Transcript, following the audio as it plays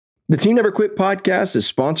The Team Never Quit podcast is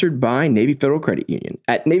sponsored by Navy Federal Credit Union.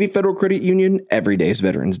 At Navy Federal Credit Union, every day is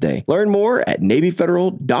Veterans Day. Learn more at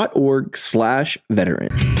NavyFederal.org/veteran.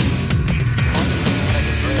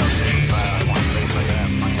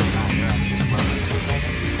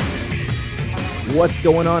 What's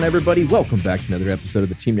going on, everybody? Welcome back to another episode of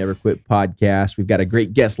the Team Never Quit podcast. We've got a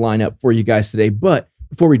great guest lineup for you guys today, but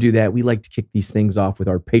before we do that, we like to kick these things off with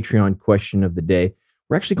our Patreon question of the day.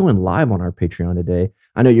 We're actually going live on our Patreon today.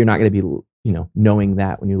 I know you're not going to be, knowing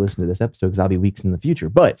that when you listen to this episode because I'll be weeks in the future,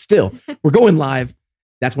 but still, we're going live.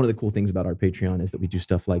 That's one of the cool things about our Patreon is that we do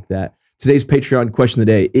stuff like that. Today's Patreon question of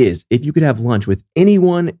the day is, if you could have lunch with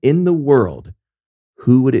anyone in the world,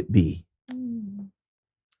 who would it be?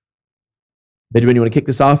 Benjamin, you want to kick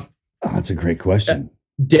this off? Oh, that's a great question.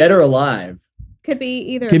 Dead or alive? Could be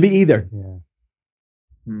either. Could be either. Yeah.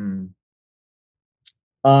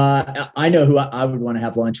 I know who I would want to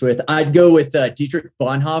have lunch with. I'd go with Dietrich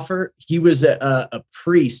Bonhoeffer. He was a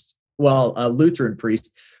priest, a Lutheran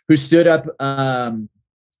priest, who stood up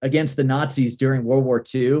against the Nazis during World War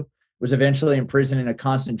II, was eventually imprisoned in a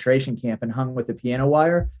concentration camp and hung with a piano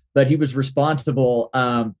wire. But he was responsible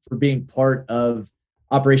for being part of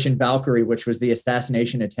Operation Valkyrie, which was the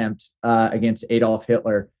assassination attempt against Adolf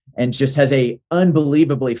Hitler, and just has a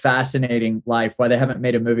unbelievably fascinating life. Why they haven't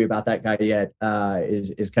made a movie about that guy yet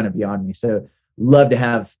is kind of beyond me. So love to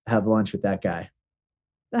have lunch with that guy.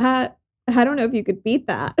 That I don't know if you could beat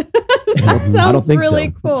that. That sounds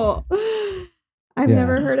really cool. I've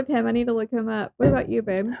never heard of him. I need to look him up. What about you,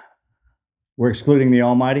 babe? We're excluding the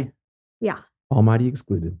Almighty? Yeah. Almighty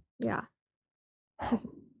excluded. Yeah.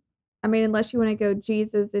 I mean, unless you want to go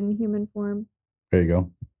Jesus in human form. There you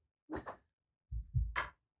go.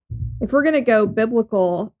 If we're going to go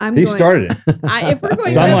biblical, He started it. If we're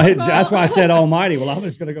going So biblical, that's why I said Almighty. Well, I'm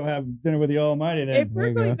just going to go have dinner with the Almighty then. If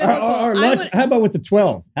we're going biblical, Or lunch, how about with the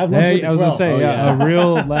 12? Have lunch with the 12. I was going to say, a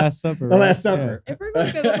real Last Supper. The Last Supper. If we're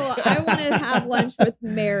going biblical, I want to have lunch with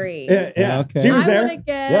Mary. Yeah. Okay. She was there. Right?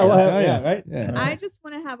 Yeah. I just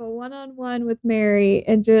want to have a one-on-one with Mary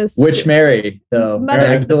and just... Which Mary, though?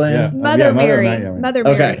 Mother Mary.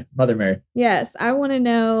 Okay, Mother Mary. Yes, I want to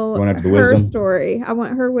know Going her story. I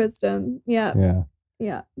want her wisdom. Yeah.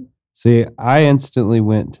 See, I instantly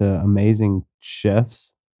went to Amazing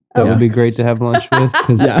Chefs. That would be great to have lunch with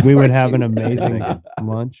because we would have an amazing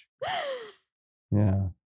lunch. Yeah.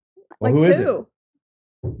 Well, who is it? You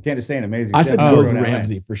can't just say an amazing. I said Gordon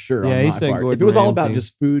Ramsay for sure. Yeah, he said part. Gordon If it was all Ramsay. about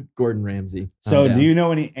just food, Gordon Ramsay. So, do you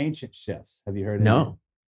know any ancient chefs? Have you heard of No.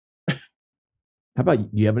 How about you?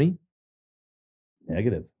 Do you have any?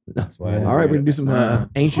 Negative. That's why. All right, we're gonna do some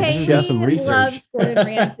ancient chef some research. Loves Gordon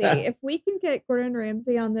Ramsay. If we can get Gordon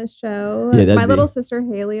Ramsay on this show, Yeah, my little sister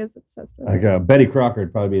Haley is obsessed with it. Like Betty Crocker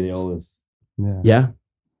would probably be the oldest. Yeah.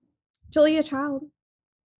 Julia Child.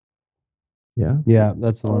 Yeah,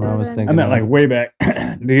 that's the one I was thinking. I meant like way back.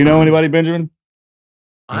 Do you know anybody, Benjamin?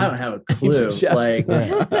 I don't have a clue. Like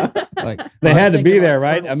they had to be there,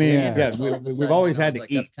 right? I mean, we've always had to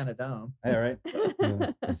eat. That's kind of dumb. Yeah, right.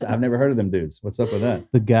 I've never heard of them dudes. What's up with that?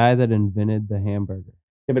 The guy that invented the hamburger.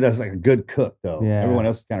 Yeah, but that's like a good cook, though. Yeah. Everyone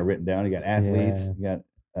else is kind of written down. You got athletes, you got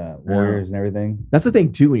warriors and everything. That's the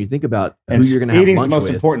thing too. When you think about And who you're gonna have eating's lunch the most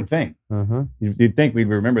with, important thing. Uh-huh. You'd think we'd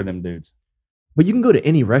remember them dudes. but you can go to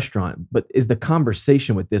any restaurant. But is the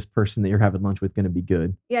conversation with this person that you're having lunch with going to be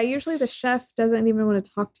good? Yeah, usually the chef doesn't even want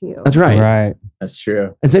to talk to you. That's right. Right. That's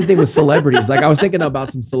true. And same thing with celebrities. Like I was thinking about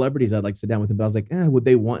some celebrities I'd like to sit down with them, but I was like, would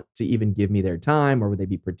they want to even give me their time, or would they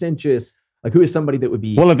be pretentious? Like, who is somebody that would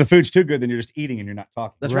be? Well, if the food's too good, then you're just eating and you're not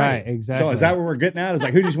talking. That's right. Exactly. So is that what we're getting at? Is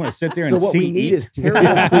like, who just want to sit there and So what see? we need eat? is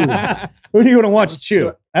terrible food. Who do you want to watch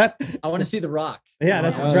chew? I want to see The Rock. Yeah,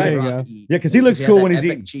 that's right. There you go. Yeah, because he looks cool when he's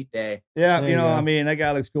eating. Cheat day. Yeah, There you know, you go. I mean, that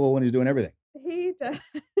guy looks cool when he's doing everything. He does.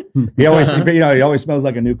 He always, he always smells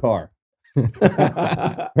like a new car.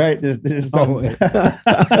 Right? There's something.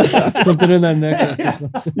 Something in that necklace or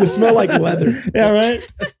something. You smell like leather. Yeah, right?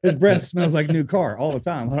 His breath smells like new car all the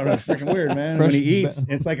time. I don't know. It's freaking weird, man. When he eats,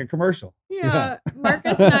 it's like a commercial. Yeah,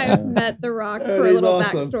 Marcus and I have met The Rock for a He's little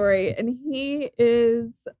awesome. backstory, and he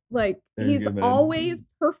is like, He's he's good, man. always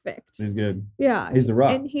perfect. He's good. Yeah, He's The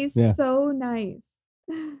Rock. and he's Yeah. so nice.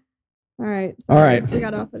 All right. All right. We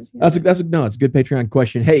got off on a tangent. It's a good Patreon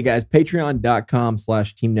question. Hey guys,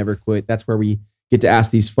 patreon.com/team never quit. That's where we get to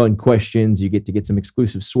ask these fun questions. You get to get some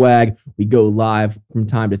exclusive swag. We go live from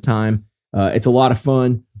time to time. It's a lot of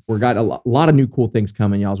fun. We've got a lot of new cool things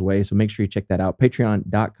coming y'all's way. So make sure you check that out.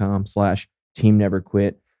 Patreon.com/team never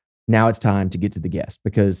quit. Now it's time to get to the guest,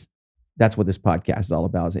 because that's what this podcast is all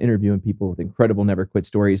about, is interviewing people with incredible never quit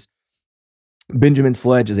stories. Benjamin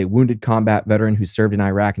Sledge is a wounded combat veteran who served in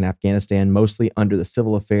Iraq and Afghanistan, mostly under the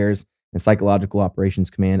Civil Affairs and Psychological Operations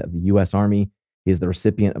Command of the U.S. Army. He is the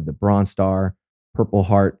recipient of the Bronze Star, Purple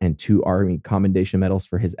Heart, and 2 Army Commendation Medals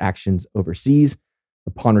for his actions overseas.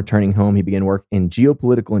 Upon returning home, he began work in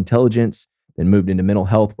geopolitical intelligence, then moved into mental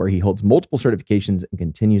health, where he holds multiple certifications and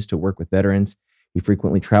continues to work with veterans. He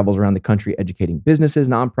frequently travels around the country educating businesses,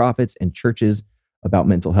 nonprofits, and churches about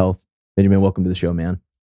mental health. Benjamin, welcome to the show, man.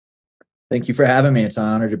 Thank you for having me. It's an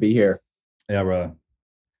honor to be here. Yeah, brother.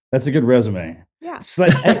 That's a good resume. Yeah.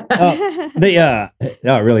 It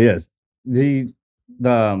really is. The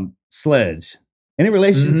Sledge. Any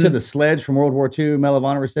relation to the Sledge from World War II Medal of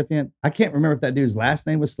Honor recipient? I can't remember if that dude's last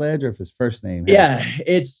name was Sledge or if his first name. Yeah,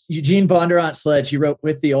 it's Eugene Bondurant Sledge. He wrote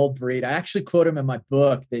With the Old Breed. I actually quote him in my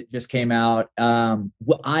book that just came out. I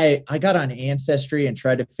got on Ancestry and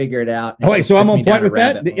tried to figure it out. Oh, wait, so I'm on point with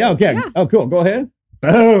that? Yeah, okay. Yeah. Oh, cool. Go ahead.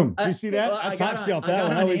 Boom. Did you see that? I got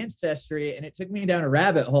on Ancestry and it took me down a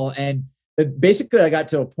rabbit hole. And basically I got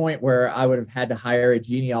to a point where I would have had to hire a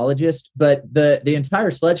genealogist, but the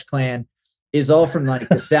entire Sledge clan is all from like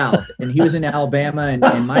the South, and he was in Alabama, and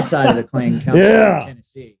my side of the clan comes from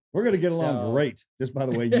Tennessee. We're gonna get along great, just by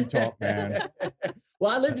the way you talk, man.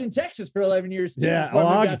 Well, I lived in Texas for 11 years too. Yeah,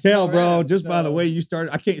 I can tell, bro. Just by the way you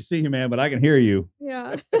started, I can't see you, man, but I can hear you.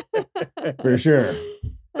 Yeah, for sure.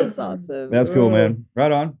 That's awesome. That's cool, man.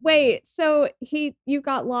 Right on. Wait, so you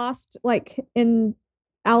got lost like in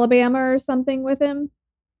Alabama or something with him?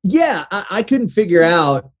 Yeah, I couldn't figure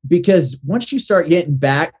out, because once you start getting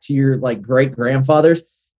back to your like great grandfathers,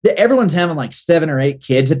 everyone's having like 7 or 8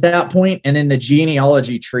 kids at that point, and then the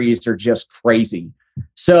genealogy trees are just crazy.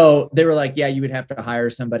 So they were like, yeah, you would have to hire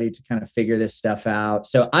somebody to kind of figure this stuff out.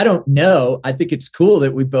 So I don't know. I think it's cool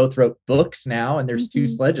that we both wrote books now, and there's 2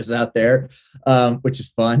 Sledges out there, which is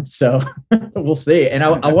fun. So we'll see. And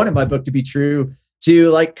I wanted my book to be true to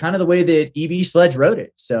like kind of the way that E.B. Sledge wrote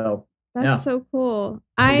it. So that's so cool.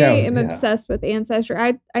 I am obsessed with Ancestry.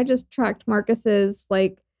 I just tracked Marcus's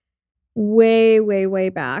like way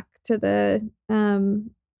back to the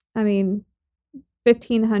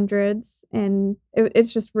 1500s, and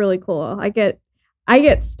it's just really cool. I get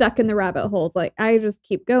stuck in the rabbit holes. Like I just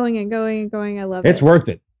keep going and going and going. I love it. It's worth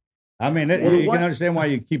it. I mean, you can understand why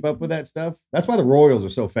you keep up with that stuff. That's why the Royals are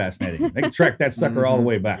so fascinating. They can track that sucker all the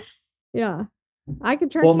way back. Yeah, I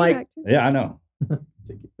could track you back too. Yeah, I know.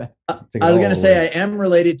 Take it back. I was going to say, I am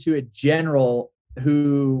related to a general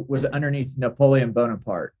who was underneath Napoleon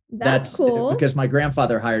Bonaparte. That's cool. Because my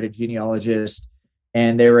grandfather hired a genealogist,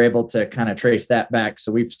 and they were able to kind of trace that back.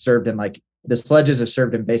 So we've served in like the Sledges have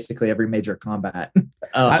served in basically every major combat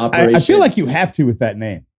operation. I feel like you have to with that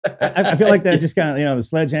name. I feel like that's just kind of, the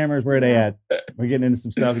Sledgehammers, where they at? We're getting into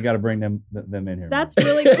some stuff. You got to bring them in here. That's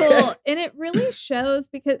really cool. And it really shows,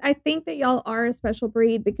 because I think that y'all are a special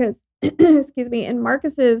breed, because, excuse me, and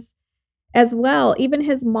Marcus's as well, even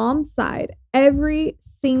his mom's side, every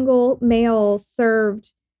single male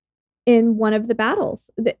served in one of the battles.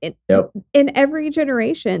 In every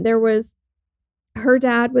generation, her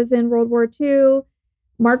dad was in World War II.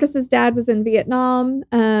 Marcus's dad was in Vietnam.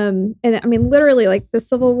 And I mean, literally like the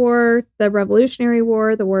Civil War, the Revolutionary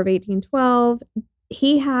War, the War of 1812.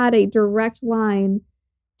 He had a direct line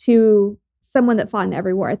to someone that fought in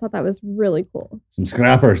every war. I thought that was really cool. Some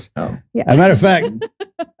scrappers. Oh, yeah. As a matter of fact,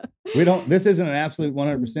 this isn't an absolute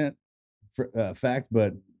 100% fact,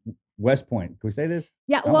 but West Point. Can we say this?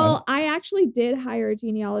 Yeah. Well, I actually did hire a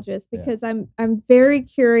genealogist because I'm very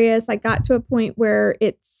curious. I got to a point where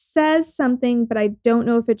it says something, but I don't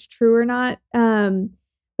know if it's true or not. But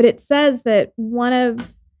it says that one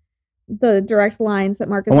of the direct lines that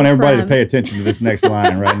Marcus, I want everybody to pay attention to this next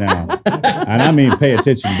line right now. And I mean, pay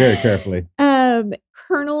attention very carefully.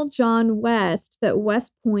 Colonel John West, that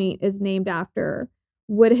West Point is named after,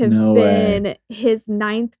 would have been his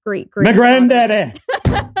 9th great-grandfather. My granddaddy.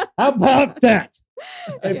 How about that?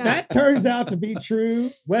 If that turns out to be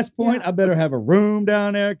true, West Point, I better have a room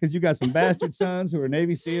down there, because you got some bastard sons who are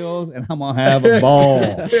Navy SEALs, and I'm going to have a ball.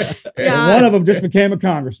 And one of them just became a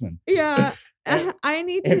congressman. Yeah. I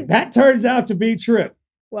need to. If that turns out to be true.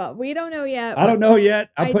 Well, we don't know yet. I don't know yet.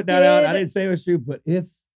 I put that out. I didn't say it was true, but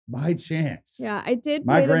if by chance. Yeah, I did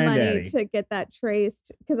pay the money to get that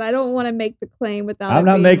traced, because I don't want to make the claim without I'm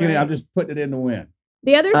not making it. I'm just putting it in the wind.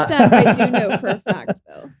 The other stuff I do know for a fact,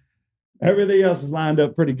 though. Everything else is lined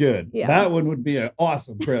up pretty good. Yeah. That one would be an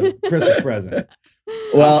awesome Christmas present.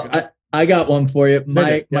 Well, I got one for you.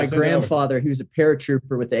 My grandfather, he was a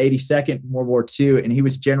paratrooper with the 82nd in World War II, and he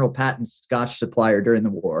was General Patton's Scotch supplier during the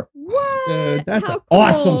war. What? Dude, that's an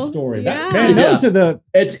awesome story. Yeah. Those are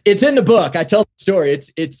it's in the book. I tell the story.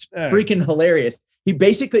 It's freaking hilarious. He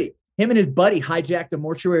basically, him and his buddy hijacked a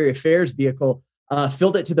mortuary affairs vehicle,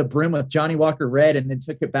 filled it to the brim with Johnny Walker Red, and then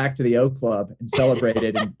took it back to the O Club and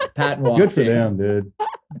celebrated. And Patton walked Good for in. them, dude.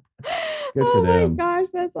 Good for them. Oh my gosh,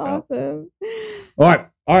 that's awesome. All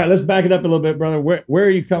right. Let's back it up a little bit, brother. Where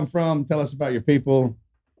you come from? Tell us about your people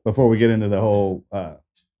before we get into the whole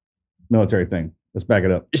military thing. Let's back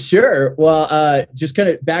it up. Sure. Well, just kind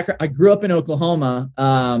of back. I grew up in Oklahoma,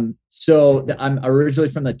 so I'm originally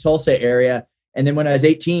from the Tulsa area. And then when I was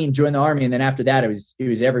 18, joined the Army, and then after that, it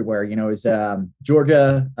was everywhere. You know, it was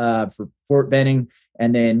Georgia for Fort Benning,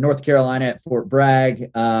 and then North Carolina at Fort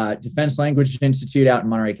Bragg, Defense Language Institute out in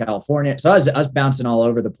Monterey, California. So I was bouncing all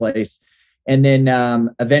over the place. And then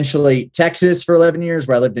eventually Texas for 11 years,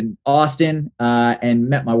 where I lived in Austin and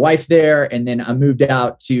met my wife there. And then I moved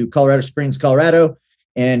out to Colorado Springs, Colorado,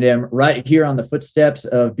 and am right here on the footsteps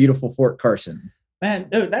of beautiful Fort Carson. Man,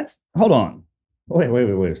 dude, hold on.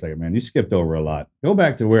 Wait a second, man. You skipped over a lot. Go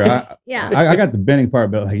back to where I got the Benning part,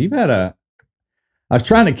 but like I was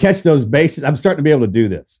trying to catch those bases. I'm starting to be able to do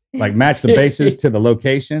this, like match the bases to the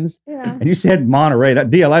locations. Yeah. And you said Monterey. That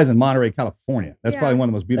DLI is in Monterey, California. That's probably one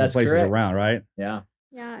of the most beautiful places correct. around, right? Yeah.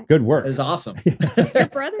 Yeah. Good work. It was awesome. Your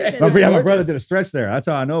brother did. My brother did a stretch there. That's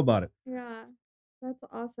how I know about it. Yeah. That's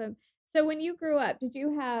awesome. So when you grew up, did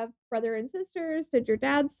you have brother and sisters? Did your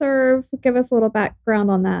dad serve? Give us a little background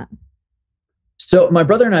on that. So my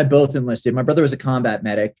brother and I both enlisted. My brother was a combat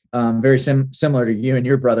medic, very similar to you and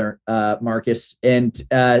your brother, Marcus. And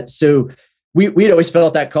so we'd always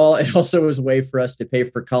felt that call. It also was a way for us to pay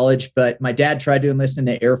for college. But my dad tried to enlist in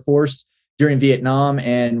the Air Force during Vietnam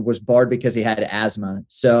and was barred because he had asthma.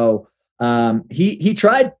 So he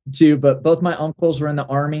tried to, but both my uncles were in the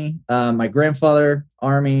Army. My grandfather,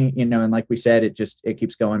 Army, and like we said, it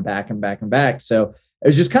keeps going back and back and back. So it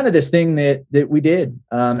was just kind of this thing that we did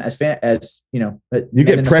as you know. You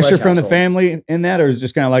get pressure from the family in that, or is it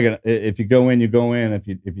just kind of like if you go in, you go in. If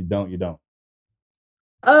you don't, you don't.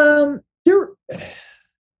 I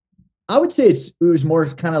would say it was more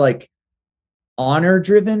kind of like honor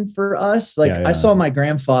driven for us. Like I saw my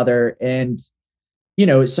grandfather and,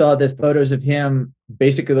 saw the photos of him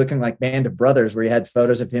basically looking like Band of Brothers, where he had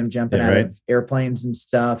photos of him jumping out of airplanes and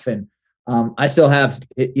stuff. And I still have,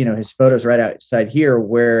 his photos right outside here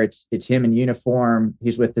where it's him in uniform.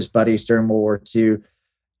 He's with his buddies during World War II.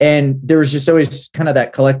 And there was just always kind of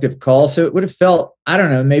that collective call. So it would have felt, I don't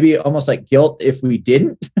know, maybe almost like guilt if we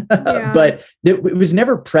didn't, but it was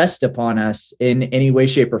never pressed upon us in any way,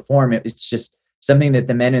 shape, or form. It's just something that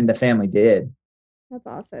the men in the family did. That's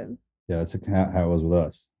awesome. Yeah, that's how it was with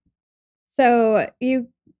us. So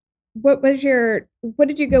what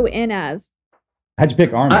did you go in as? How'd you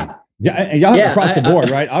pick Army? Y'all have across the board,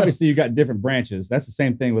 right? Obviously, you got different branches. That's the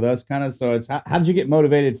same thing with us, kind of. So it's how did you get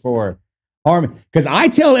motivated for Army? Because I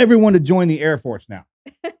tell everyone to join the Air Force now.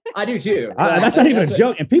 I do too. That's not even a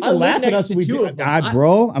joke. And people laugh at us when we do it.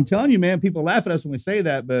 Bro, I'm telling you, man, people laugh at us when we say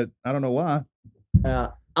that, but I don't know why.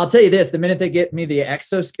 I'll tell you this: the minute they get me the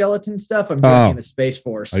exoskeleton stuff, I'm joining the Space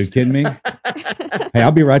Force. Are you kidding me? Hey,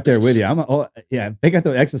 I'll be right there with you. They got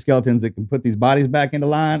the exoskeletons that can put these bodies back into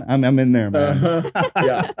line. I'm in there, man.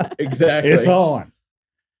 Yeah, exactly. It's on.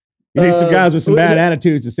 You need some guys with some bad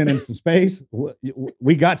attitudes to send in some space.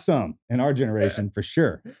 We got some in our generation for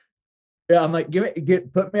sure. Yeah, I'm like,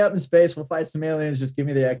 put me up in space. We'll fight some aliens. Just give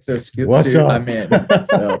me the exosuit. What's up? I'm in.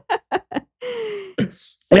 So.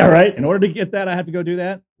 Yeah, right. In order to get that, I have to go do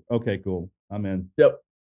that. Okay, cool. I'm in. Yep.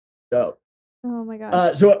 Oh my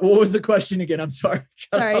gosh. So what was the question again? I'm sorry.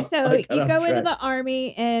 Sorry. So you go into the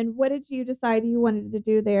Army, and what did you decide you wanted to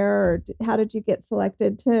do there, or how did you get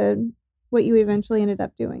selected to what you eventually ended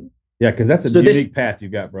up doing? Yeah, because that's a unique path you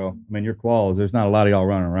got, bro. I mean, your quals. There's not a lot of y'all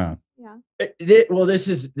running around. Yeah. Well, this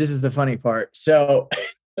is the funny part. So,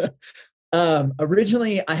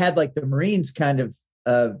 originally I had like the Marines kind of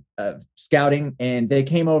scouting, and they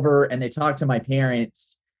came over and they talked to my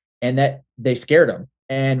parents, and that they scared them.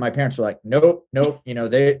 And my parents were like, nope. They're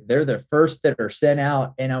the first that are sent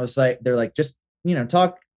out. And I was like, they're like, just,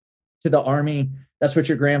 talk to the Army. That's what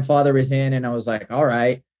your grandfather was in. And I was like, all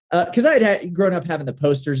right. Cause I had grown up having the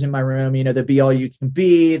posters in my room, the Be All You Can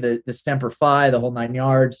Be, the Semper Fi, the whole 9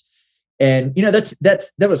 yards. And, that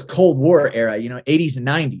was Cold War era, 80s and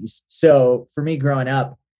 90s. So for me growing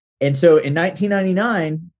up. And so in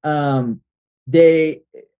 1999,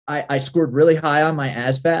 I scored really high on my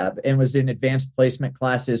ASVAB and was in advanced placement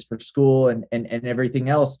classes for school and everything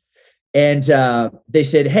else. And they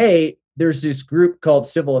said, hey, there's this group called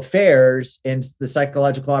Civil Affairs and the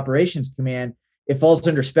Psychological Operations Command. It falls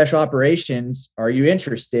under Special Operations. Are you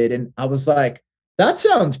interested? And I was like, that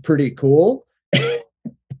sounds pretty cool.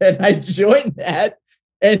 And I joined that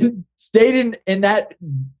and stayed in that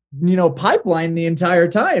pipeline the entire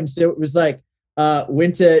time. So it was like,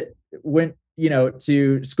 went to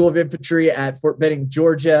School of Infantry at Fort Benning,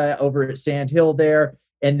 Georgia, over at Sand Hill there.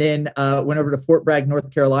 And then went over to Fort Bragg,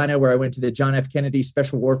 North Carolina, where I went to the John F. Kennedy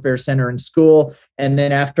Special Warfare Center and school. And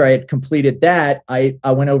then after I had completed that, I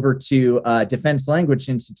went over to Defense Language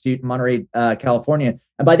Institute in Monterey, California.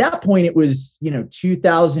 And by that point, it was,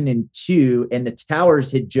 2002, and the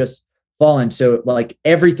towers had just fallen. So like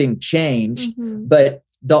everything changed, but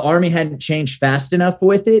the Army hadn't changed fast enough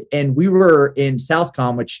with it. And we were in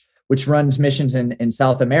Southcom, which runs missions in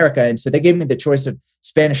South America. And so they gave me the choice of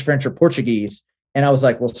Spanish, French, or Portuguese. And I was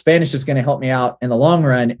like, well, Spanish is going to help me out in the long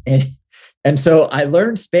run. And so I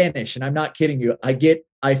learned Spanish, and I'm not kidding you.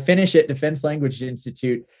 I finish at Defense Language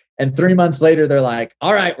Institute, and 3 months later, they're like,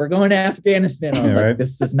 all right, we're going to Afghanistan. I was like,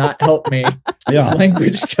 this does not help me. This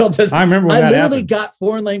language skill does. I remember when I that literally happened. got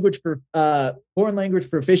foreign language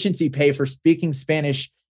proficiency pay for speaking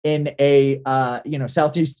Spanish in a,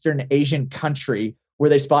 Southeastern Asian country where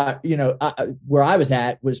they where I was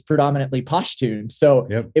at was predominantly Pashtun. So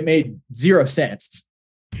It made zero sense.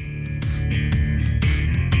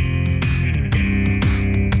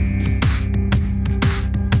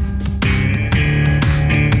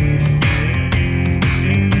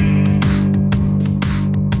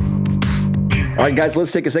 All right, guys,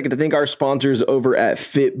 let's take a second to thank our sponsors over at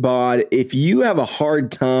Fitbod. If you have a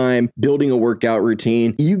hard time building a workout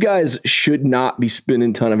routine, you guys should not be spending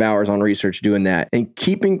a ton of hours on research doing that. And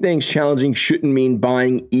keeping things challenging shouldn't mean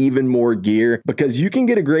buying even more gear, because you can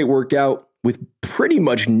get a great workout with pretty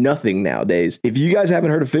much nothing nowadays. If you guys haven't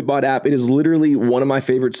heard of Fitbod app, it is literally one of my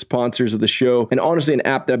favorite sponsors of the show, and honestly an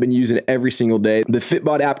app that I've been using every single day. The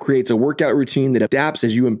Fitbod app creates a workout routine that adapts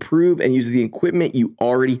as you improve and use the equipment you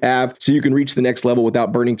already have, so you can reach the next level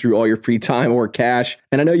without burning through all your free time or cash.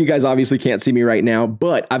 And I know you guys obviously can't see me right now,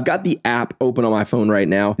 but I've got the app open on my phone right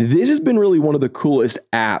now. This has been really one of the coolest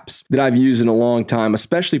apps that I've used in a long time,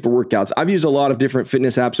 especially for workouts. I've used a lot of different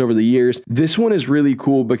fitness apps over the years. This one is really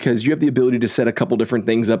cool because you have the ability to set a couple different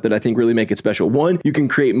things up that I think really make it special. One, you can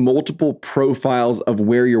create multiple profiles of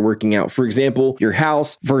where you're working out. For example, your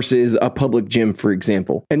house versus a public gym, for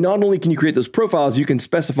example. And not only can you create those profiles, you can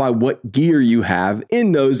specify what gear you have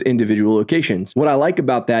in those individual locations. What I like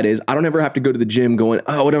about that is I don't ever have to go to the gym going,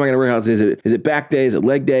 oh, what am I going to work out? Is it back day? Is it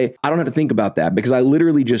leg day? I don't have to think about that because I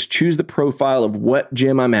literally just choose the profile of what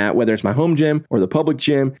gym I'm at, whether it's my home gym or the public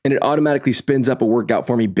gym, and it automatically spins up a workout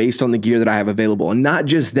for me based on the gear that I have available. And not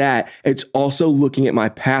just that, it's also looking at my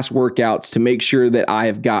past workouts to make sure that I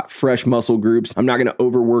have got fresh muscle groups. I'm not going to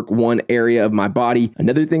overwork one area of my body.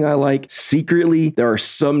 Another thing I like, secretly, there are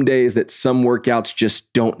some days that some workouts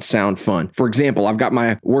just don't sound fun. For example, I've got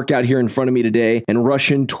my workout here in front of me today, and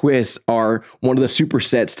Russian twists are one of the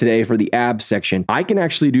supersets today for the abs section. I can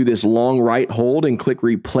actually do this long right hold and click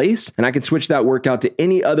replace, and I can switch that workout to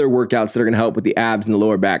any other workouts that are going to help with the abs and the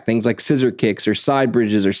lower back, things like scissor kicks or side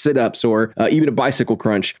bridges or sit-ups or even a bicycle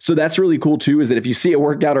crunch. So that's really cool too, is that if you see a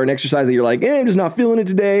workout or an exercise that you're like, I'm just not feeling it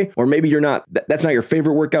today, or maybe that's not your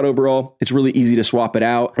favorite workout overall, it's really easy to swap it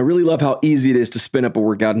out. I really love how easy it is to spin up a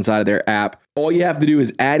workout inside of their app. All you have to do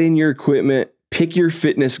is add in your equipment, pick your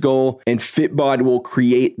fitness goal, and Fitbod will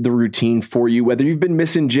create the routine for you. Whether you've been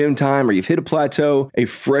missing gym time or you've hit a plateau, a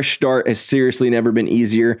fresh start has seriously never been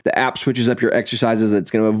easier. The app switches up your exercises that's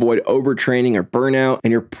going to avoid overtraining or burnout,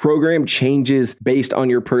 and your program changes based on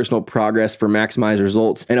your personal progress for maximized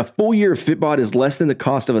results. And a full year of Fitbod is less than the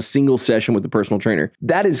cost of a single session with a personal trainer.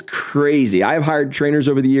 That is crazy. I have hired trainers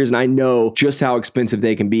over the years, and I know just how expensive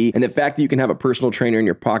they can be. And the fact that you can have a personal trainer in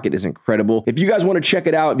your pocket is incredible. If you guys want to check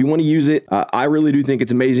it out, if you want to use it, I really do think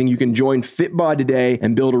it's amazing. You can join Fitbod today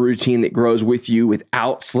and build a routine that grows with you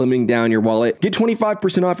without slimming down your wallet. Get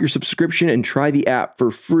 25% off your subscription and try the app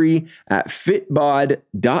for free at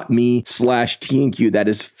fitbod.me/TNQ. That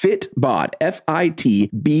is Fitbod,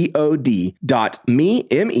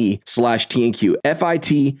 FITBOD.me/TNQ,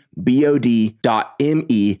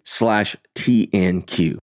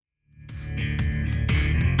 FITBOD.me/TNQ.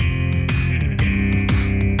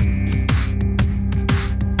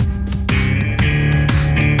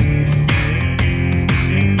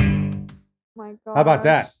 My God. How about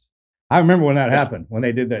that? I remember when that happened, when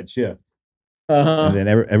they did that shift. And then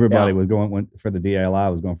everybody was going for the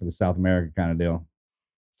DLI, was going for the South America kind of deal.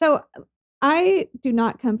 So I do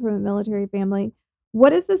not come from a military family.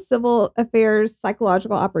 What does the Civil Affairs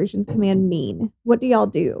Psychological Operations Command mean? What do y'all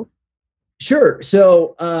do? Sure.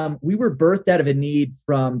 So we were birthed out of a need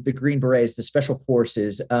from the Green Berets, the Special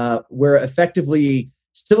Forces, where effectively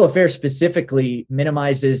civil affairs specifically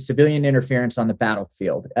minimizes civilian interference on the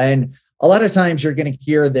battlefield. And a lot of times you're going to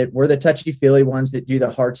hear that we're the touchy-feely ones that do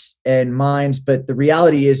the hearts and minds, but the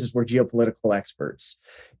reality is we're geopolitical experts.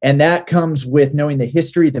 And that comes with knowing the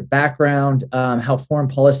history, the background, how foreign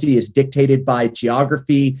policy is dictated by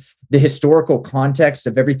geography, the historical context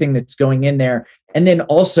of everything that's going in there, and then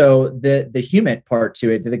also the human part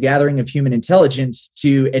to it, the gathering of human intelligence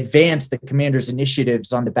to advance the commander's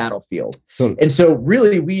initiatives on the battlefield. So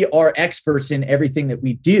really, we are experts in everything that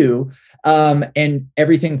we do, and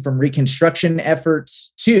everything from reconstruction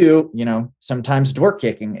efforts to, sometimes door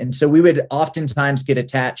kicking. And so we would oftentimes get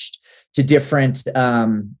attached to different,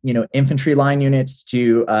 infantry line units,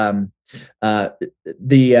 to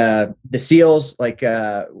the SEALs. Like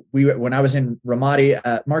when I was in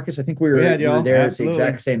Ramadi, Marcus, I think we were there Absolutely. at the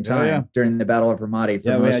exact same time during the Battle of Ramadi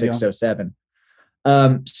from 06 to 07.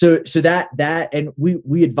 So that and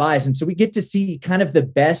we advise, and so we get to see kind of the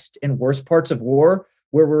best and worst parts of war,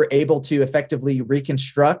 where we're able to effectively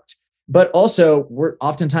reconstruct. But also, we're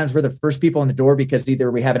the first people in the door, because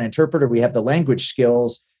either we have an interpreter, we have the language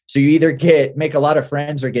skills. So you either make a lot of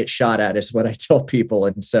friends or get shot at, is what I tell people.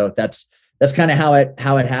 And so that's kind of how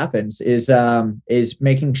it happens, is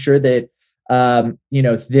making sure that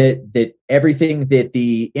that everything that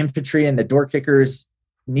the infantry and the door kickers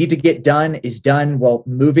need to get done is done, while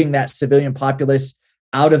moving that civilian populace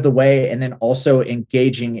out of the way, and then also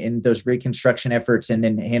engaging in those reconstruction efforts, and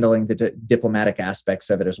then handling the diplomatic aspects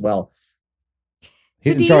of it as well.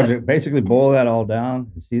 He's in charge of basically boil that all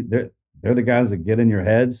down. See, they're the guys that get in your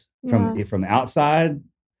heads from the outside,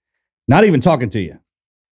 not even talking to you,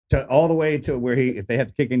 to all the way to where if they have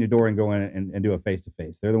to kick in your door and go in and do a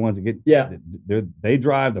face-to-face. They're the ones that they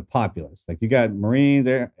drive the populace. Like, you got Marines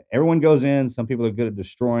there, everyone goes in. Some people are good at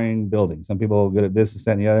destroying buildings. Some people are good at this,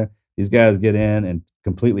 that, and the other. These guys get in and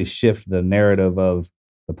completely shift the narrative of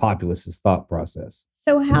the populace's thought process.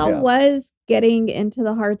 So how was getting into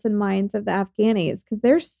the hearts and minds of the Afghanis?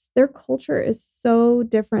 Because their culture is so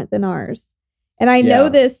different than ours. And I know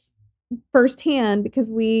this firsthand, because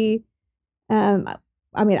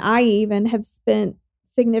I even have spent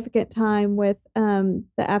significant time with the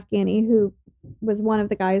Afghani who was one of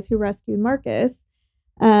the guys who rescued Marcus.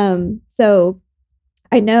 So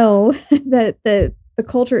I know that the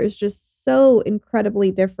culture is just so incredibly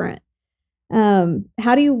different.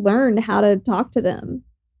 How do you learn how to talk to them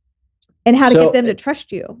and how to get them to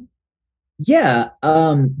trust you? Yeah.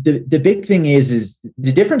 The big thing is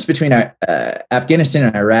the difference between Afghanistan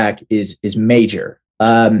and Iraq is major.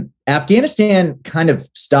 Afghanistan kind of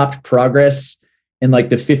stopped progress in like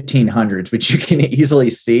the 1500s, which you can easily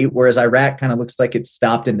see, whereas Iraq kind of looks like it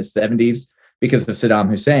stopped in the 70s because of Saddam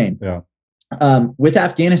Hussein. Yeah. With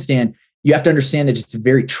Afghanistan, you have to understand that it's a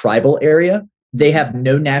very tribal area. They have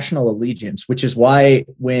no national allegiance, which is why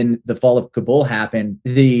when the fall of Kabul happened,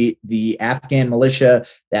 the Afghan militia,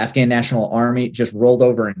 the Afghan National Army just rolled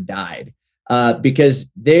over and died,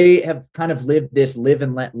 because they have kind of lived this live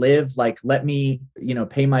and let live, like, let me,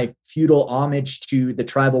 pay my feudal homage to the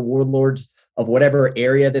tribal warlords of whatever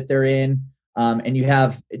area that they're in. And you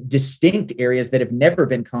have distinct areas that have never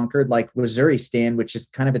been conquered, like Waziristan, which is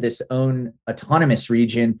kind of this own autonomous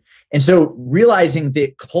region. And so realizing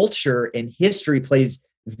that culture and history plays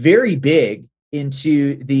very big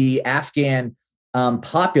into the Afghan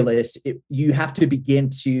populace, you have to begin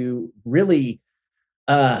to really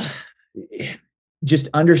just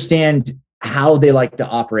understand how they like to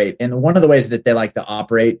operate. And one of the ways that they like to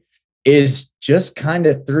operate is just kind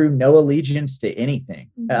of through no allegiance to anything,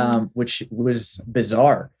 which was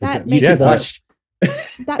bizarre. That makes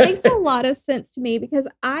a lot of sense to me, because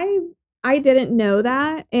I didn't know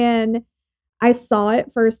that. And I saw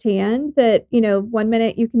it firsthand that, 1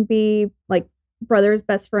 minute you can be like brothers,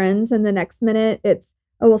 best friends. And the next minute it's,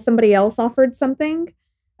 oh, well, somebody else offered something.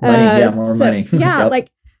 More money. Yeah. Yep.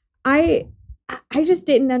 Like I just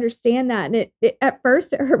didn't understand that. And it at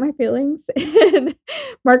first it hurt my feelings. And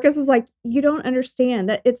Marcus was like, you don't understand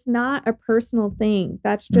that it's not a personal thing.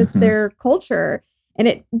 That's just their culture. And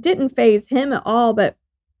it didn't faze him at all. But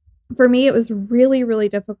for me, it was really, really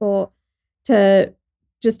difficult to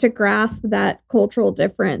grasp that cultural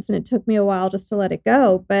difference. And it took me a while just to let it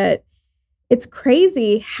go. But it's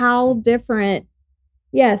crazy how different.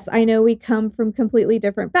 Yes, I know we come from completely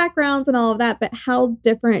different backgrounds and all of that, but how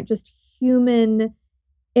different just human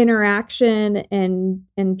interaction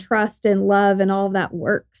and trust and love and all of that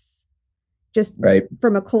works, just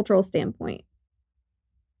from a cultural standpoint.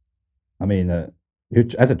 I mean,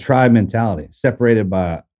 that's a tribe mentality, separated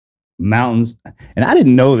by mountains. And I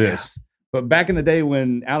didn't know this, but back in the day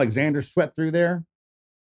when Alexander swept through there,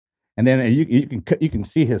 And then you can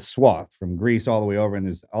see his swath from Greece all the way over, and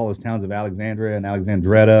there's all those towns of Alexandria and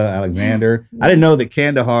Alexandretta, Alexander. I didn't know that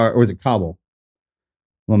Kandahar, or was it Kabul?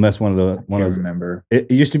 Well, that's one of those. Remember. It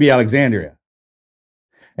used to be Alexandria.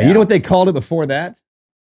 And you know what they called it before that?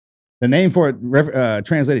 The name for it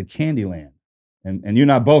translated Candyland. And you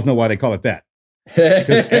and I both know why they call it that.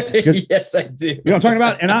 Yes, I do. You know what I'm talking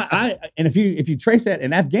about? And if you trace that,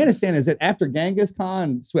 in Afghanistan, is that after Genghis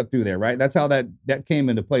Khan swept through there, right? That's how that came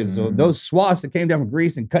into play. So those swaths that came down from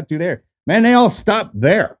Greece and cut through there, man, they all stopped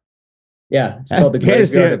there. Yeah, it's called the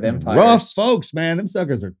Graveyard of Empires. Rough folks, man. Them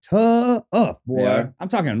suckers are tough, boy. Yeah. I'm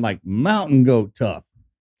talking like mountain goat tough.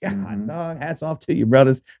 God, dog, hats off to you,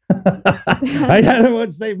 brothers. I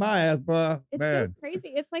wouldn't save my ass, bro. It's man. so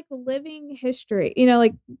crazy. It's like living history. You know,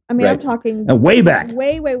 like, I mean, I'm talking way back.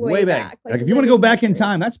 Way back. Like if you want to go back in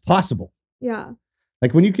time, that's possible. Yeah.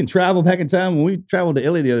 Like when you can travel back in time, when we traveled to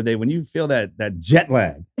Italy the other day, when you feel that jet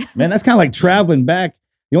lag, man, that's kind of like traveling back.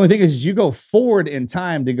 The only thing is you go forward in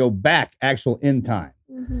time to go back in time.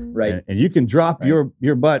 Mm-hmm. Right. And you can drop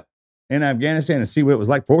your butt in Afghanistan and see what it was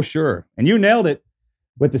like for sure. And you nailed it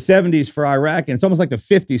with the 70s for Iraq, and it's almost like the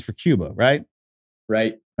 50s for Cuba, right?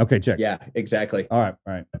 Right. Okay, check. Yeah, exactly. All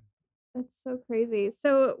right. That's so crazy.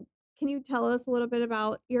 So can you tell us a little bit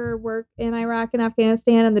about your work in Iraq and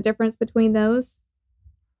Afghanistan and the difference between those?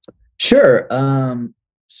 Sure.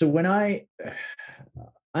 So when I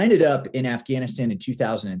ended up in Afghanistan in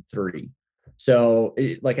 2003. So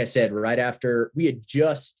like I said, right after we had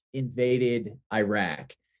just invaded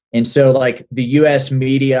Iraq. And so like the US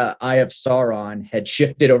media, Eye of Sauron, had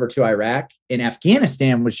shifted over to Iraq, and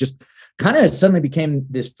Afghanistan was just kind of suddenly became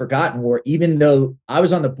this forgotten war, even though I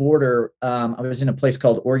was on the border. I was in a place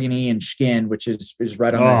called Organy and Shkin, which is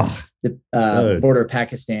right on the border of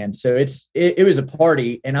Pakistan. So it was a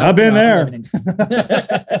party, and I've been there.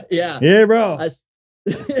 Yeah, bro.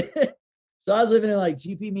 So I was living in like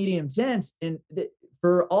GP medium tents, and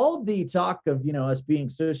for all the talk of us being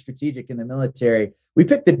so strategic in the military, we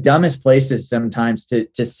pick the dumbest places sometimes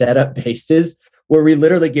to set up bases where we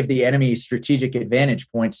literally give the enemy strategic advantage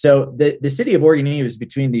points. So the city of Organy was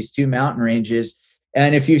between these two mountain ranges.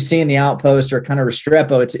 And if you've seen the outpost or kind of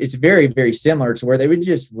Restrepo, it's very, very similar to where they would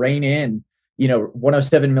just rain in,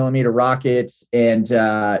 107 millimeter rockets and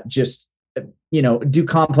just do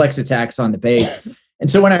complex attacks on the base. And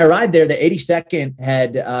so when I arrived there, the 82nd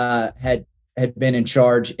had been in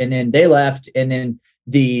charge, and then they left, and then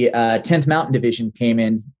the 10th Mountain Division came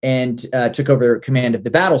in and took over command of the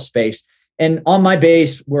battle space. And on my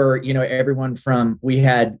base were, everyone from, we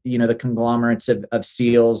had, the conglomerates of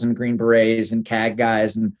SEALs and Green Berets and CAG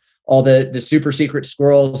guys and all the super secret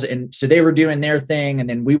squirrels. And so they were doing their thing. And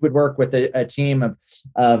then we would work with a team of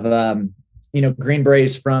Green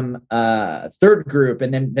Berets from third group.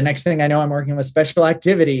 And then the next thing I know, I'm working with special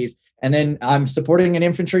activities. And then I'm supporting an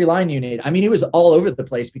infantry line unit. I mean, it was all over the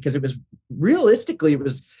place because it was realistically, it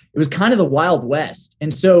was kind of the Wild West.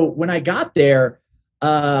 And so when I got there,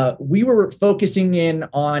 we were focusing in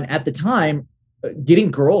on, at the time, getting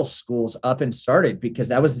girls' schools up and started, because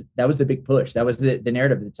that was the big push. That was the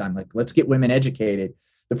narrative at the time. Like, let's get women educated.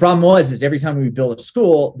 The problem is every time we built a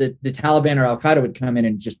school, the Taliban or Al Qaeda would come in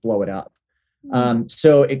and just blow it up.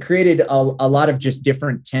 So it created a lot of just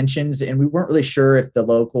different tensions, and we weren't really sure if the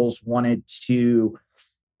locals wanted to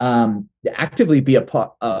actively be a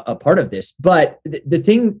part of this. But the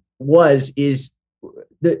thing is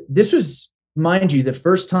this was, mind you, the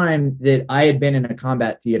first time that I had been in a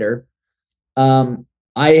combat theater.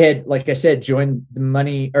 I had, like I said, joined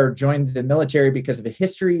the military because of a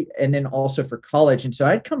history, and then also for college. And so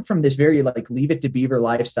I'd come from this very like Leave It to Beaver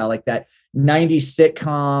lifestyle, like that 90s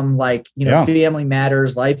sitcom, like, Family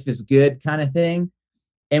Matters, life is good kind of thing.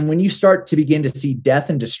 And when you start to begin to see death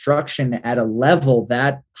and destruction at a level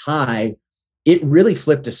that high, it really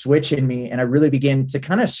flipped a switch in me. And I really began to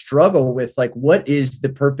kind of struggle with like, what is the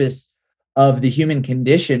purpose of the human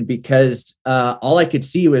condition? Because all I could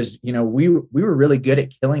see was, we were really good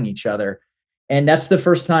at killing each other. And that's the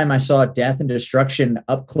first time I saw death and destruction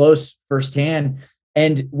up close firsthand.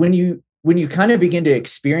 And when you kind of begin to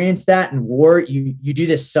experience that in war, you do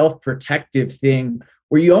this self-protective thing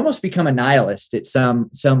where you almost become a nihilist at some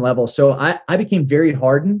level. So I became very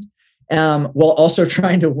hardened, while also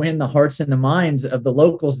trying to win the hearts and the minds of the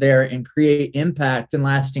locals there and create impact and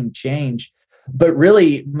lasting change. But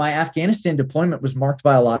really, my Afghanistan deployment was marked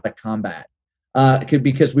by a lot of combat,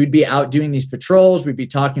 because we'd be out doing these patrols, we'd be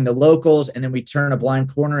talking to locals, and then we'd turn a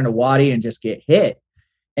blind corner in a wadi and just get hit.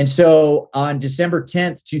 And so on December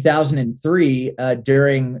 10th, 2003,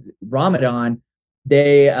 during Ramadan,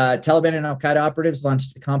 Taliban and Al Qaeda operatives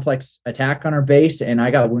launched a complex attack on our base, and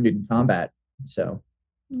I got wounded in combat. So,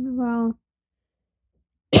 Wow.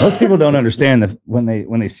 Most people don't understand that when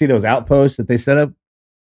they see those outposts that they set up.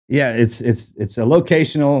 Yeah, it's a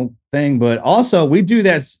locational thing, but also we do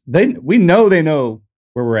that. We know they know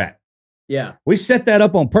where we're at. Yeah. We set that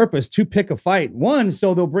up on purpose to pick a fight. One,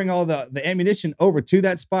 so they'll bring all the ammunition over to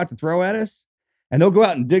that spot to throw at us, and they'll go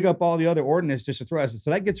out and dig up all the other ordnance just to throw at us. So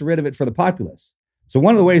that gets rid of it for the populace. So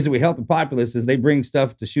one of the ways that we help the populace is they bring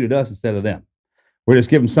stuff to shoot at us instead of them. We're just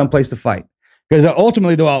give them some place to fight, because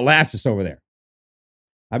ultimately they'll outlast us over there.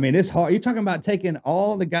 I mean, it's hard. You're talking about taking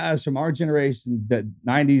all the guys from our generation, the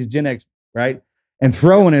 90s, Gen X, right, and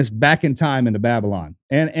throwing us back in time into Babylon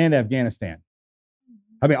and Afghanistan.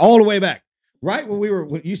 I mean, all the way back. Right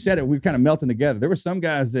when you said it, we were kind of melting together. There were some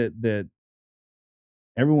guys that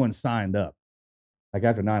everyone signed up, like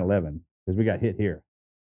after 9/11, because we got hit here.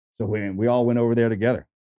 So we all went over there together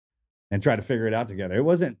and tried to figure it out together. It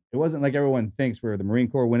wasn't like everyone thinks where the Marine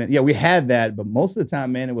Corps went in. Yeah, we had that, but most of the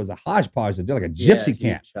time, man, it was a hodgepodge, like a gypsy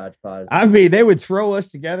camp. Hodgepodge. I mean, they would throw us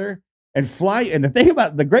together and fly. And the thing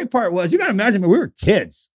about the great part was, you got to imagine, we were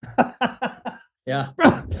kids. Yeah.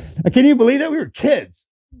 Bro, can you believe that? We were kids.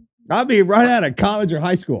 I'd be right out of college or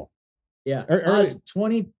high school. Yeah. I was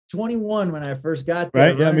 21 when I first got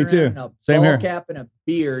there. Right. Yeah, me too. Same here. Ball cap and a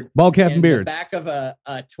beard. Ball cap and beard. The back of a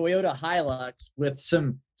Toyota Hilux with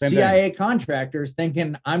some CIA contractors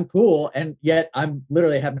thinking I'm cool. And yet I'm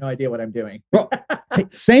literally have no idea what I'm doing. Well, hey,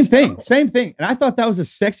 same thing. And I thought that was the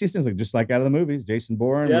sexiest thing. Like, just like out of the movies, Jason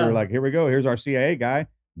Bourne. Yeah. We were like, here we go. Here's our CIA guy.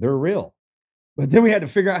 They're real. But then we had to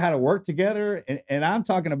figure out how to work together. And I'm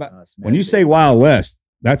talking about when you say Wild West,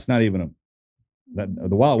 that's not even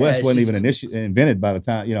the Wild West wasn't even invented by the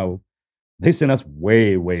time, they sent us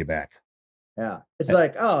way, way back. Yeah. It's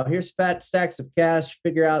like, oh, here's fat stacks of cash,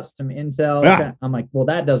 figure out some intel. Yeah. I'm like, well,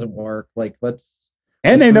 that doesn't work. Like,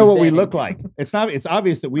 and they know what we look like. It's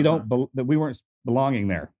obvious that we that we weren't belonging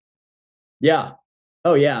there. Yeah.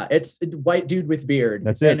 Oh yeah. It's a white dude with beard.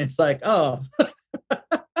 That's it. And it's like, oh,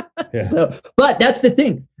 yeah. So, but that's the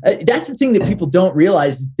thing. That's the thing that people don't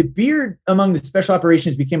realize is the beard among the special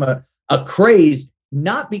operations became a craze,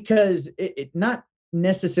 not because it not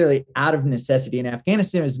necessarily out of necessity. In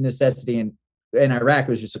Afghanistan, it was a necessity, and in Iraq,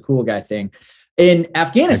 it was just a cool guy thing. In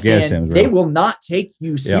Afghanistan, they will not take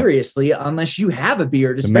you seriously unless you have a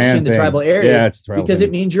beard, especially in the tribal areas, because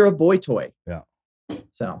it means you're a boy toy. Yeah.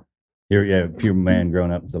 So you're a pure man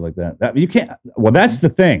growing up and stuff like that. You can't. Well, that's the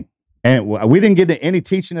thing. And we didn't get into any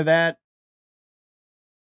teaching of that.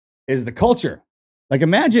 Is the culture. Like,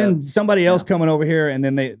 imagine somebody else coming over here and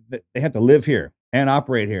then they have to live here and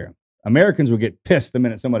operate here. Americans would get pissed the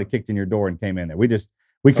minute somebody kicked in your door and came in there. We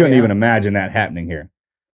couldn't even imagine that happening here.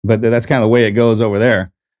 But that's kind of the way it goes over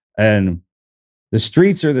there. And the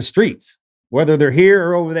streets are the streets, whether they're here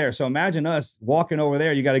or over there. So imagine us walking over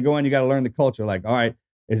there. You got to go in, you got to learn the culture. Like, all right,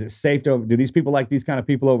 is it safe do these people like these kind of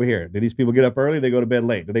people over here? Do these people get up early? They go to bed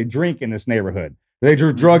late? Do they drink in this neighborhood? Do they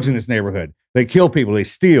do drugs in this neighborhood? They kill people. They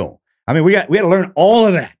steal. I mean, we had to learn all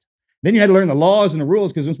of that. Then you had to learn the laws and the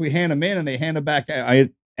rules, because once we hand them in and they hand them back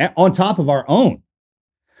on top of our own.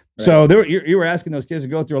 Right. So you were asking those kids to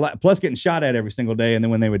go through a lot, plus getting shot at every single day. And then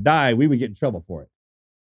when they would die, we would get in trouble for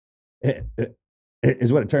it. It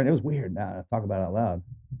is what it turned. It was weird. Now I talk about it out loud.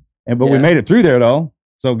 But we made it through there, though.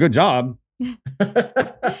 So good job.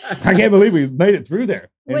 I can't believe we made it through there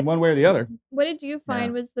in one way or the other. What did you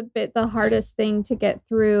find was the hardest thing to get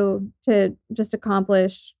through to just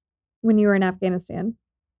accomplish when you were in Afghanistan?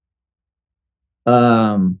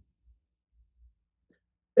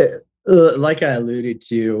 Like I alluded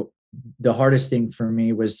to, the hardest thing for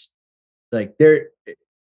me was like I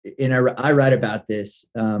write about this.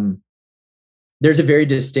 There's a very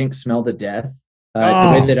distinct smell to death. The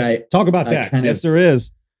way that I talk about that. Yes, there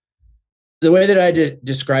is. The way that I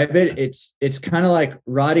describe it, it's kind of like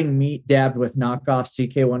rotting meat dabbed with knockoff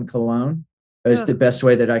CK1 cologne. Is the best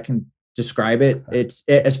way that I can describe it. It's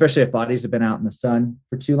especially if bodies have been out in the sun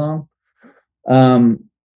for too long.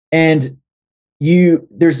 And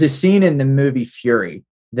there's this scene in the movie Fury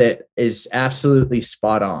that is absolutely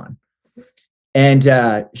spot on. And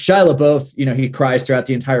Shia LaBeouf, he cries throughout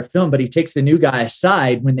the entire film, but he takes the new guy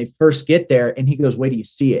aside when they first get there and he goes, "Wait till you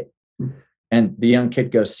see it." And the young kid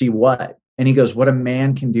goes, "See what?" And he goes, "What a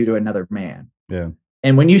man can do to another man." Yeah.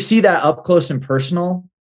 And when you see that up close and personal,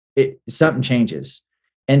 something changes.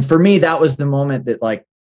 And for me, that was the moment that like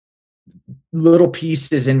little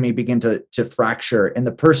pieces in me begin to fracture. And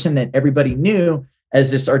the person that everybody knew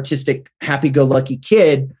as this artistic, happy-go-lucky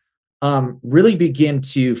kid really began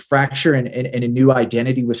to fracture, and a new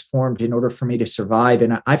identity was formed in order for me to survive.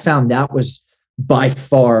 And I found that was by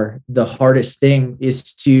far the hardest thing,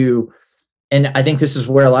 is to And I think this is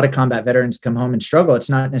where a lot of combat veterans come home and struggle. It's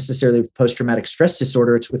not necessarily with post-traumatic stress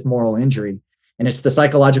disorder, it's with moral injury. And it's the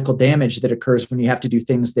psychological damage that occurs when you have to do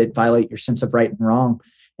things that violate your sense of right and wrong.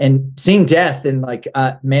 And seeing death and like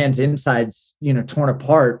man's insides, torn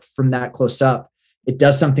apart from that close up, it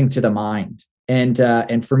does something to the mind. And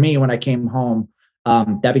for me, when I came home,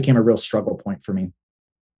 that became a real struggle point for me.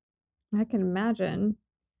 I can imagine.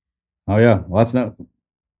 Oh yeah. Well,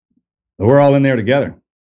 we're all in there together.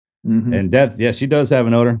 Mm-hmm. And death, yeah, she does have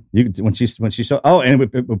an odor. You when she and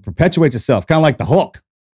it perpetuates itself, kind of like the Hulk.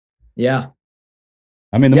 Yeah.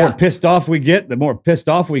 I mean, the more pissed off we get, the more pissed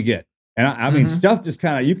off we get. And I mean, stuff just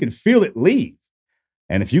kind of, you can feel it leave.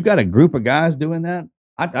 And if you got a group of guys doing that,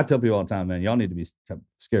 I tell people all the time, man, y'all need to be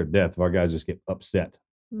scared of death if our guys just get upset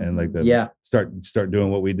and like start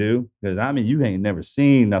doing what we do. Because I mean, you ain't never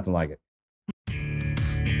seen nothing like it.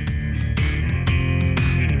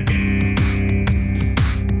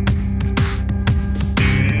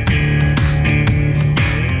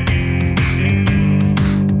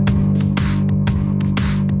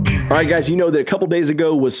 All right, guys, you know that a couple days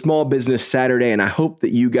ago was Small Business Saturday, and I hope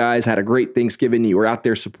that you guys had a great Thanksgiving. You were out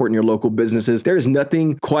there supporting your local businesses. There's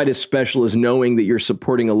nothing quite as special as knowing that you're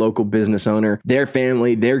supporting a local business owner, their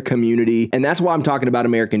family, their community, and that's why I'm talking about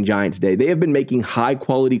American Giants Day. They have been making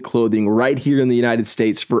high-quality clothing right here in the United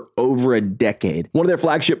States for over a decade. One of their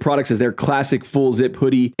flagship products is their classic full-zip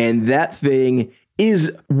hoodie, and that thing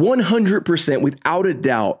is 100% without a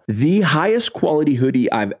doubt the highest quality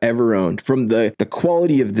hoodie I've ever owned. From the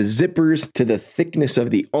quality of the zippers to the thickness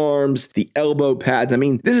of the arms, the elbow pads. I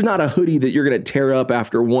mean, this is not a hoodie that you're going to tear up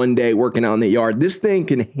after one day working out in the yard. This thing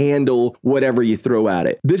can handle whatever you throw at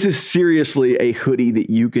it. This is seriously a hoodie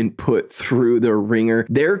that you can put through the ringer.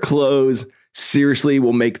 Their clothes seriously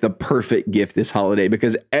will make the perfect gift this holiday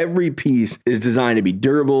because every piece is designed to be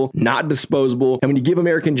durable, not disposable. And when you give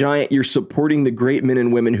American Giant, you're supporting the great men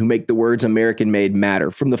and women who make the words American made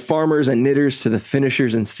matter. From the farmers and knitters to the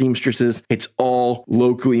finishers and seamstresses, it's all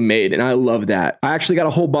locally made. And I love that. I actually got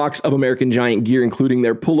a whole box of American Giant gear, including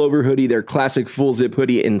their pullover hoodie, their classic full zip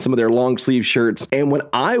hoodie, and some of their long sleeve shirts. And when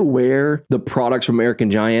I wear the products from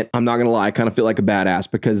American Giant, I'm not going to lie, I kind of feel like a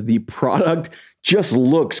badass because the product just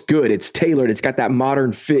looks good. It's tailored. It's got that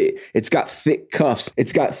modern fit. It's got thick cuffs.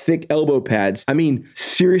 It's got thick elbow pads. I mean,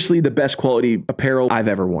 seriously, the best quality apparel I've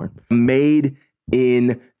ever worn. Made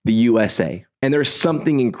in the USA. And there's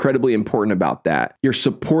something incredibly important about that. You're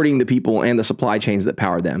supporting the people and the supply chains that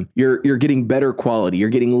power them. You're getting better quality. You're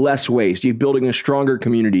getting less waste. You're building a stronger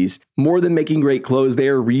communities. More than making great clothes, they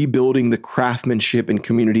are rebuilding the craftsmanship and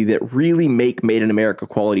community that really make made in America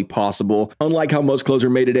quality possible. Unlike how most clothes are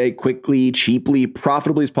made today, quickly, cheaply,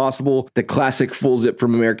 profitably as possible, the classic full zip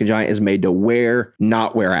from American Giant is made to wear,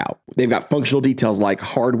 not wear out. They've got functional details like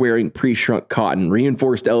hard-wearing pre-shrunk cotton,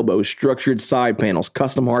 reinforced elbows, structured side panels,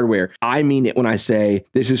 custom hardware. I mean it when I say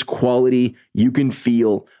this is quality you can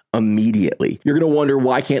feel immediately. You're going to wonder,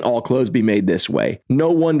 why can't all clothes be made this way?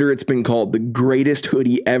 No wonder it's been called the greatest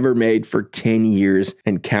hoodie ever made for 10 years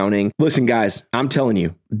and counting. Listen, guys, I'm telling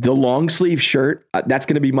you, the long sleeve shirt, that's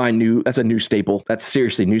going to be that's a new staple. That's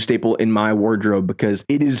seriously new staple in my wardrobe because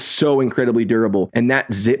it is so incredibly durable. And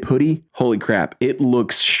that zip hoodie, holy crap, it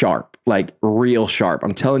looks sharp, like real sharp.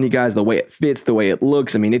 I'm telling you guys, the way it fits, the way it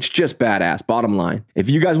looks, I mean, it's just badass, bottom line. If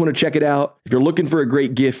you guys want to check it out, if you're looking for a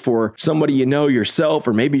great gift for somebody you know, yourself,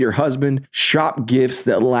 or maybe your husband, shop gifts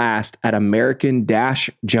that last at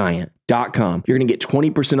American-Giant.com. You're going to get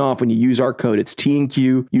 20% off when you use our code. It's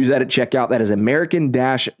TNQ. Use that at checkout. That is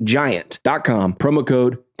American-Giant.com. Promo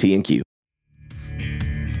code TNQ.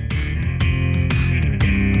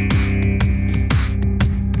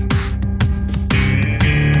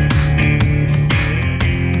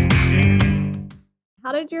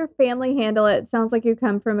 How did your family handle it? It sounds like you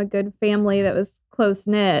come from a good family that was close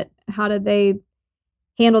knit. How did they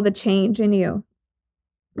handle the change in you?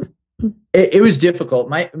 It was difficult.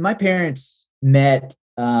 My parents met,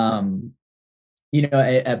 at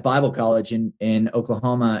Bible college in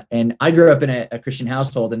Oklahoma, and I grew up in a Christian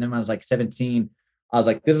household. And then when I was like 17, I was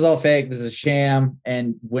like, this is all fake. This is a sham,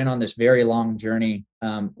 and went on this very long journey,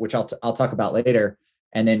 which I'll talk about later.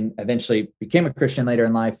 And then eventually became a Christian later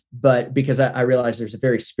in life. But because I realized there's a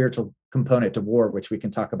very spiritual component to war, which we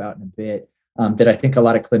can talk about in a bit, that I think a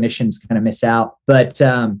lot of clinicians kind of miss out. But,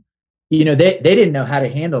 they didn't know how to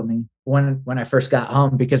handle me when I first got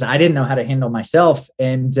home, because I didn't know how to handle myself.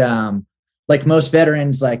 And like most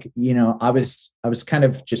veterans, I was kind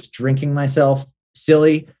of just drinking myself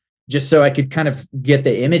silly just so I could kind of get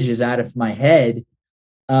the images out of my head.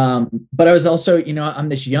 But I was also, I'm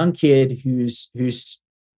this young kid who's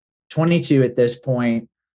 22 at this point,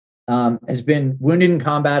 has been wounded in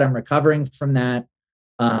combat. I'm recovering from that.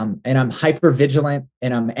 And I'm hyper vigilant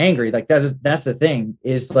and I'm angry. Like that's the thing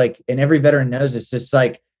is like, and every veteran knows this. It's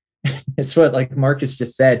like, it's what like Marcus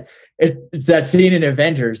just said. It's that scene in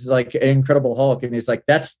Avengers, like Incredible Hulk. And he's like,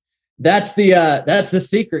 that's the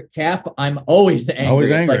secret, Cap. I'm always angry. Always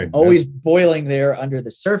it's angry. Like always boiling there under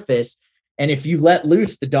the surface. And if you let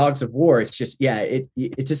loose the dogs of war, it's just,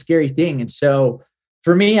 it's a scary thing. And so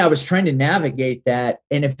for me, I was trying to navigate that.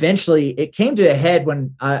 And eventually it came to a head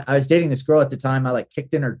when I was dating this girl at the time. I like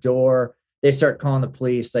kicked in her door. They start calling the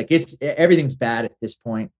police. Like everything's bad at this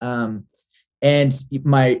point. And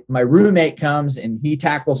my roommate comes and he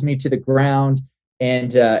tackles me to the ground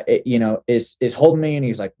and, is holding me. And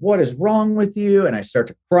he's like, "What is wrong with you?" And I start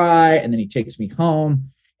to cry. And then he takes me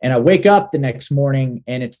home. And I wake up the next morning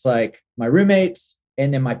and it's like my roommates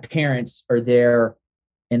and then my parents are there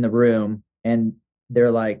in the room and they're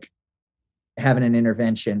like having an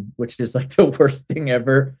intervention, which is like the worst thing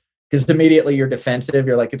ever. Because immediately you're defensive.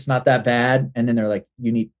 You're like, it's not that bad. And then they're like,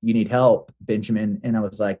 you need help, Benjamin. And I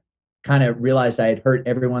was like, kind of realized I had hurt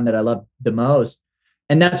everyone that I loved the most.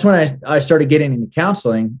 And that's when I started getting into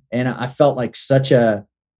counseling. And I felt like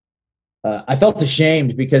I felt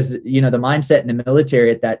ashamed because, the mindset in the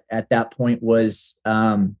military at that point was,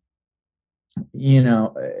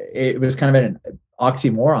 it was kind of an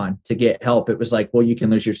oxymoron to get help. It was like, well, you can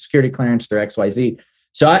lose your security clearance or XYZ.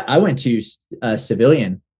 So I went to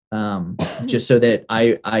civilian just so that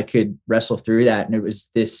I could wrestle through that. And it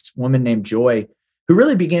was this woman named Joy who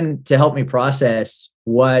really began to help me process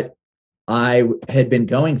what I had been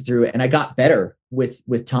going through. And I got better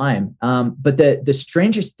with time. But the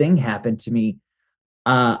strangest thing happened to me.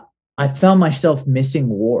 I found myself missing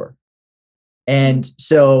war. And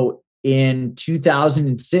so in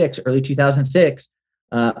 2006, early 2006,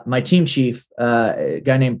 my team chief, a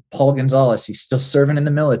guy named Paul Gonzalez, he's still serving in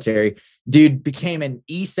the military, dude became an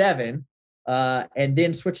E7 and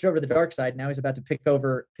then switched over to the dark side. Now he's about to pick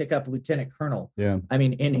up lieutenant colonel. Yeah. I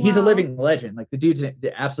mean, and he's a living legend. Like the dude's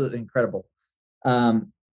absolutely incredible.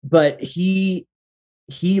 But he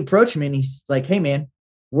approached me and he's like, "Hey man,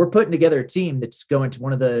 we're putting together a team that's going to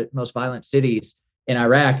one of the most violent cities in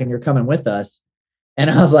Iraq and you're coming with us." And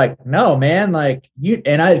I was like, "No, man, like you,"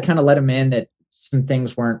 and I had kind of let him in that some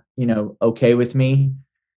things weren't, okay with me.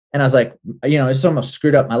 And I was like, it's almost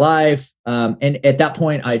screwed up my life. And at that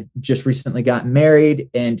point I just recently gotten married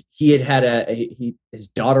and he had his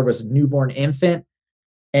daughter was a newborn infant.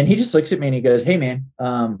 And he just looks at me and he goes, "Hey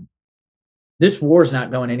man, this war's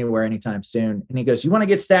not going anywhere anytime soon." And he goes, "You want to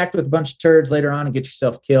get stacked with a bunch of turds later on and get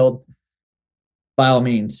yourself killed? By all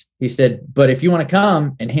means." He said, "But if you want to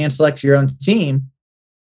come and hand select your own team,"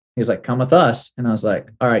 he's like, "come with us." And I was like,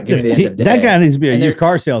 "All right, give me the end of the day." That guy needs to be a used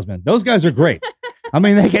car salesman. Those guys are great. I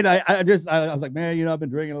mean, they can. I was like, "Man, I've been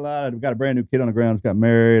drinking a lot. I've got a brand new kid on the ground. Just got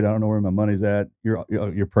married. I don't know where my money's at.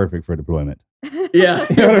 You're perfect for deployment." Yeah.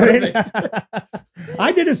 You know what I mean?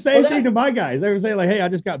 I did the same thing to my guys. They were saying like, "Hey, I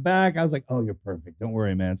just got back." I was like, "Oh, you're perfect. Don't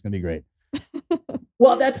worry, man. It's gonna be great."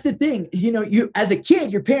 Well, that's the thing. You as a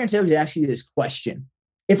kid, your parents always ask you this question.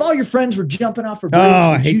 If all your friends were jumping off a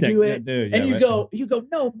bridge, would you do it? Dude, and you go,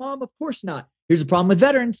 "No, Mom, of course not." Here's the problem with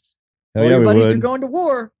veterans. Hell All yeah, your we buddies would. are going to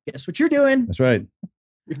war. Guess what you're doing? That's right.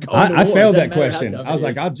 You're going to I war. failed Doesn't that matter how question. dumb I was it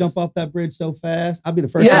like, is. I'll jump off that bridge so fast. I'll be the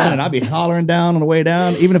first Yeah. one and I'll be hollering down on the way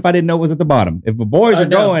down, even if I didn't know it was at the bottom. If the boys are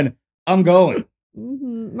going, I'm going.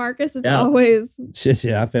 Mm-hmm. Marcus is Yeah. always Shit,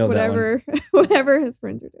 yeah, I failed that one. whatever his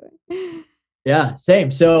friends are doing. Yeah,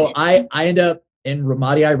 same. So I end up in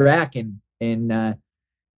Ramadi, Iraq in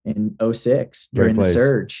 06 during the place.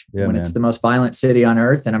 surge Yeah, it's man. the most violent city on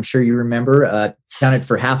earth. And I'm sure you remember, counted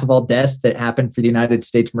for half of all deaths that happened for the United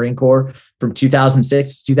States Marine Corps from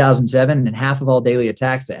 2006 to 2007 and half of all daily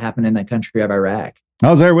attacks that happened in that country of Iraq. I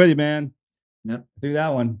was there with you, man. Yep. Through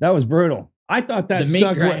that one. That was brutal. I thought that The meat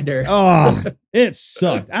sucked. grinder. Oh, it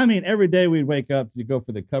sucked. I mean, every day we'd wake up to go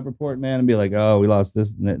for the cub report, man, and be like, "Oh, we lost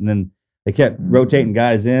this." And then they kept rotating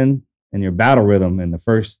guys in your battle rhythm in the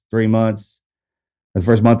first 3 months. The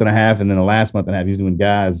first month and a half, and then the last month and a half, he was doing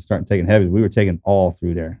guys starting taking heavies. We were taking all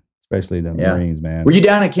through there, especially the Marines, man. Were you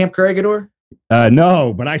down at Camp Corregidor?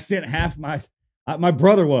 No, but I sent half my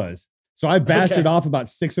brother was. So I bastard off about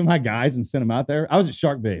 6 of my guys and sent them out there. I was at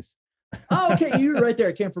Shark Base. Oh, okay. You were right there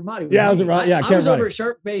at Camp Ramadi. Yeah, I was right. Yeah, I Camp was over Ramadi. at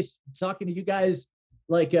Shark Base talking to you guys,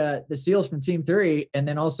 like the SEALs from Team 3, and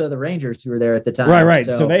then also the Rangers who were there at the time. Right.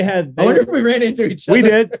 So they had. I wonder if we ran into each other. We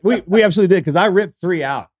did. We absolutely did because I ripped 3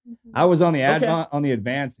 out. I was on the Okay. on the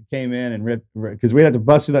advance that came in and ripped because we had to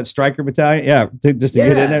bust through that striker battalion. Yeah, just to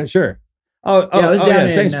get in there. Sure. I was down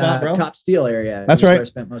same in spot, bro. Cop Steel area. That's Where right. I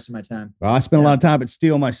spent most of my time. Well, I spent a lot of time at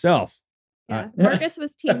Steel myself. Yeah. Marcus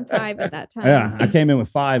was team 5 at that time. Yeah, I came in with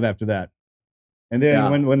 5 after that. And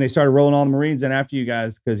then when they started rolling all the Marines in after you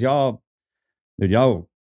guys, because y'all were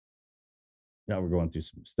going through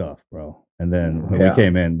some stuff, bro. And then when we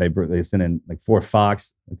came in, they sent in like 4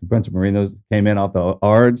 Fox, like a bunch of Marinos came in off the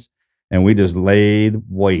ARDs, and we just laid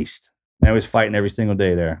waste. And I was fighting every single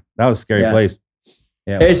day there. That was a scary place.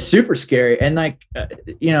 Yeah, it's super scary. And like,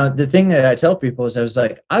 the thing that I tell people is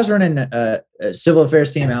I was running a Civil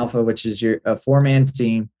Affairs Team Alpha, which is a 4-man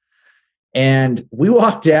team. And we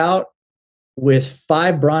walked out with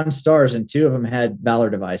 5 Bronze Stars, and 2 of them had Valor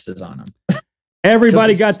devices on them.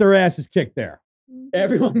 Everybody got their asses kicked there.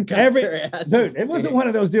 Everyone got their asses. Dude, it wasn't one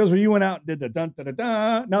of those deals where you went out and did the dun da da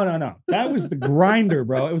da. No. That was the grinder,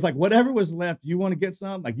 bro. It was like whatever was left. You want to get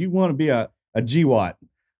some? Like you want to be a GWAT,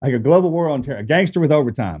 like a global war on terror, a gangster with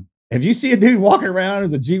overtime. If you see a dude walking around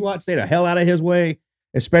as a GWAT, stay the hell out of his way,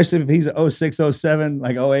 especially if he's a 06, 07,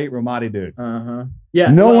 like 08 Ramadi dude. Uh-huh. Yeah.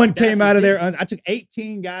 No one came out of there. I took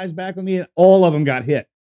 18 guys back with me, and all of them got hit.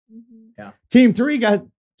 Mm-hmm. Yeah. Team 3 got,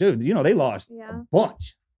 dude, they lost a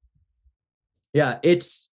bunch. Yeah, it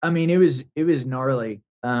was gnarly.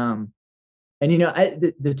 And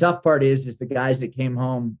the tough part is the guys that came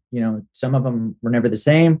home, some of them were never the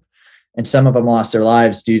same, and some of them lost their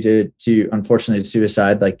lives due to unfortunately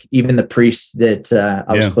suicide. Like even the priests that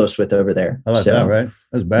I was close with over there. I like that, right?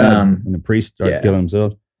 That was bad when the priests started killing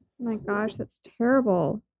themselves. Oh my gosh, that's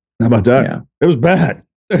terrible. How about that? Yeah. It was bad.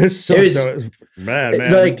 It was bad,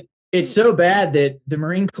 man. Like it's so bad that the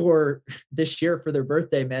Marine Corps this year for their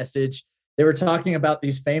birthday message, they were talking about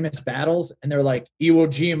these famous battles, and they're like Iwo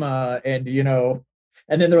Jima, and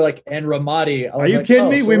then they're like, and Ramadi. Are you kidding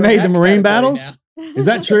me? So we made the Marine battles. Is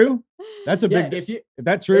that true? That's a big. If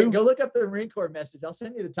that's true, go look up the Marine Corps message. I'll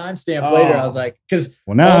send you the timestamp later. I was like, because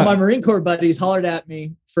all my Marine Corps buddies hollered at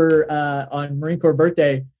me for on Marine Corps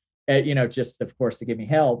birthday, just of course to give me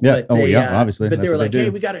help. Yeah. But obviously. But they were like, hey,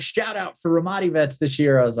 we got a shout out for Ramadi vets this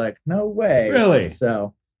year. I was like, no way. Really?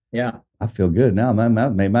 So yeah. I feel good now. I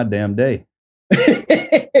made my damn day.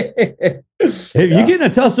 If you're getting a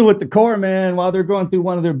tussle with the Corps, man, while they're going through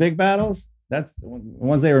one of their big battles, that's the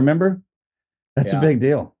ones they remember. That's a big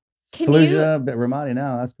deal. Fallujah, Ramadi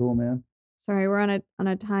now. That's cool, man. Sorry, we're on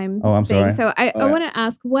a time. Oh, I'm sorry. So I want to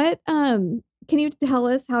ask, what can you tell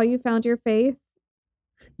us how you found your faith?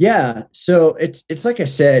 Yeah, so it's like I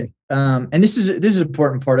said, and this is an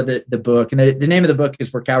important part of the book, and the name of the book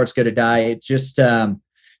is Where Cowards Go to Die. It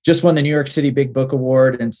just won the New York City Big Book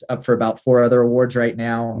Award, and it's up for about 4 other awards right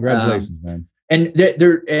now. Congratulations, man. And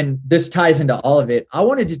and this ties into all of it. I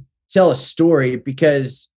wanted to tell a story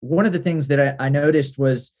because one of the things that I noticed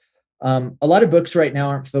was a lot of books right now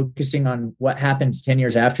aren't focusing on what happens 10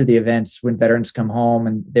 years after the events when veterans come home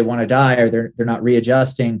and they want to die or they're not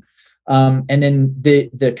readjusting. And then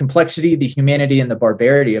the complexity, the humanity, and the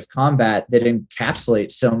barbarity of combat that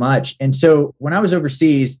encapsulates so much. And so when I was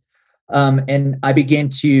overseas, and I began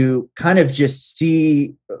to kind of just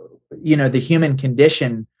see, the human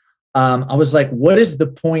condition, I was like, what is the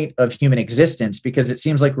point of human existence? Because it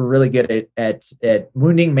seems like we're really good at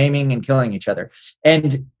wounding, maiming, and killing each other.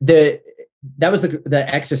 And that was the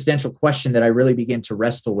existential question that I really began to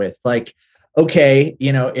wrestle with. Like, okay,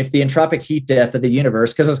 if the entropic heat death of the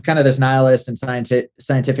universe, because I was kind of this nihilist and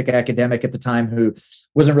scientific academic at the time who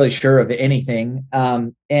wasn't really sure of anything,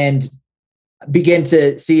 and begin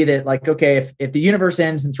to see that, like, okay, if the universe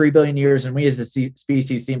ends in 3 billion years and we as a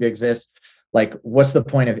species seem to exist, like, what's the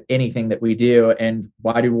point of anything that we do? And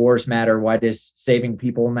why do wars matter? Why does saving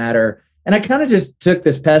people matter? And I kind of just took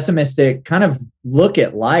this pessimistic kind of look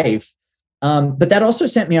at life. But that also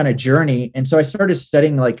sent me on a journey. And so I started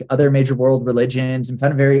studying like other major world religions and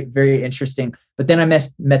found it very, very interesting. But then I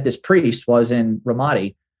met this priest while I was in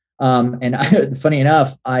Ramadi. Funny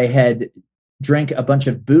enough, I had drank a bunch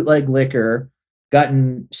of bootleg liquor,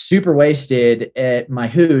 gotten super wasted at my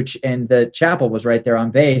hooch, and the chapel was right there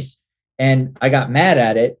on base. And I got mad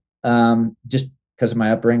at it just because of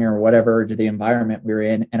my upbringing or whatever, to the environment we were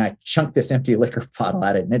in. And I chunked this empty liquor bottle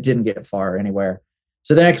at it, and it didn't get far anywhere.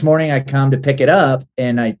 So the next morning I come to pick it up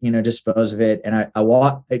and I, dispose of it. And I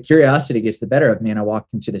walk, curiosity gets the better of me. And I walk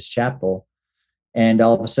into this chapel, and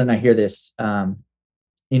all of a sudden I hear this, can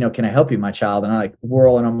I help you, my child? And I like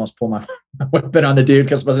whirl and almost pull my weapon on the dude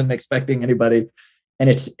because I wasn't expecting anybody. And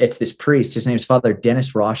it's this priest. His name's Father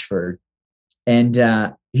Dennis Rochford. And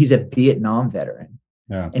he's a Vietnam veteran.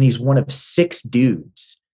 Yeah. And he's one of 6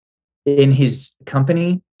 dudes in his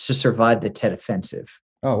company to survive the Tet Offensive.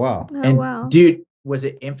 Oh, wow. And dude was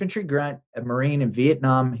an infantry grunt, a Marine in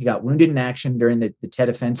Vietnam. He got wounded in action during the Tet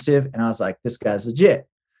Offensive. And I was like, this guy's legit.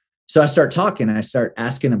 So I start talking, I start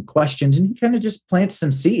asking him questions, and he kind of just plants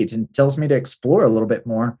some seeds and tells me to explore a little bit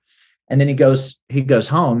more. And then he goes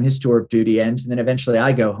home, his tour of duty ends. And then eventually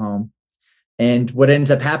I go home. And what ends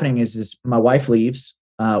up happening is my wife leaves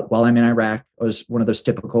while I'm in Iraq. It was one of those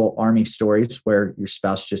typical Army stories where your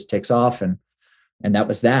spouse just takes off, and that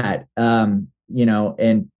was that. And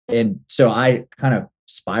so I kind of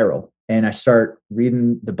spiral, and I start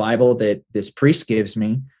reading the Bible that this priest gives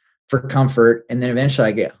me for comfort. And then eventually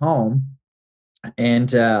I get home,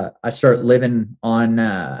 and I start living on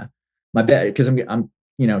my bed, because I'm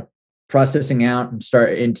processing out and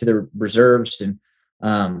start into the reserves. And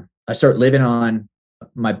I start living on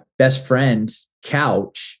my best friend's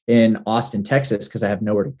couch in Austin, Texas, because I have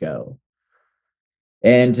nowhere to go.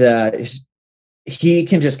 And he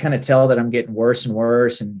can just kind of tell that I'm getting worse and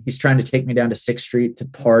worse. And he's trying to take me down to 6th Street to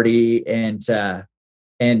party. And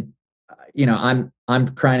I'm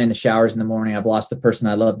crying in the showers in the morning. I've lost the person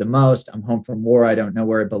I love the most. I'm home from war. I don't know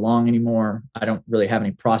where I belong anymore. I don't really have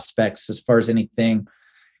any prospects as far as anything.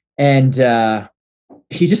 And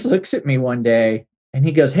he just looks at me one day and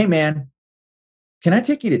he goes, "Hey man, can I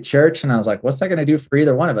take you to church?" And I was like, "What's that going to do for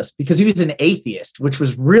either one of us?" Because he was an atheist, which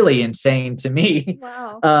was really insane to me.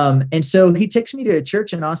 Wow. And so he takes me to a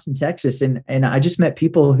church in Austin, Texas. And I just met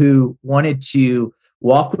people who wanted to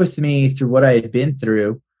walk with me through what I had been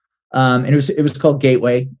through. And it was called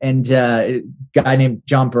Gateway, and a guy named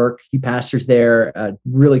John Burke, he pastors there, a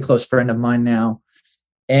really close friend of mine now.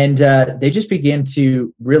 And they just began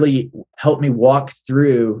to really help me walk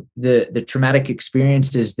through the traumatic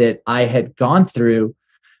experiences that I had gone through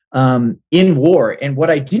in war. And what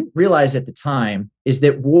I didn't realize at the time is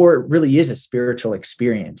that war really is a spiritual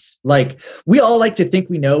experience. Like, we all like to think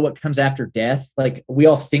we know what comes after death. Like, we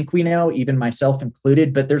all think we know, even myself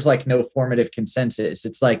included, but there's like no formative consensus.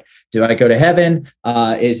 It's like, do I go to heaven?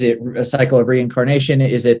 Is it a cycle of reincarnation?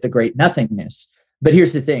 Is it the great nothingness? But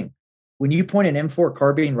here's the thing. When you point an M4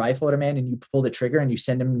 carbine rifle at a man and you pull the trigger and you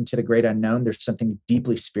send him into the great unknown, there's something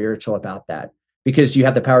deeply spiritual about that, because you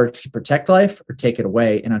have the power to protect life or take it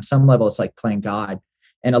away. And on some level, it's like playing God.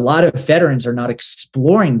 And a lot of veterans are not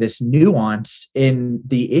exploring this nuance in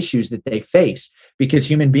the issues that they face, because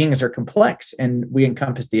human beings are complex, and we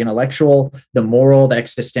encompass the intellectual, the moral, the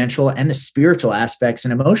existential, and the spiritual aspects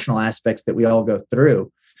and emotional aspects that we all go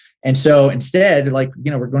through. And so instead, like,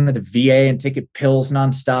 we're going to the VA and taking pills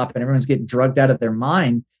nonstop, and everyone's getting drugged out of their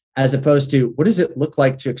mind, as opposed to what does it look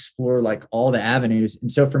like to explore like all the avenues.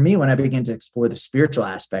 And so for me, when I began to explore the spiritual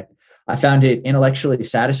aspect, I found it intellectually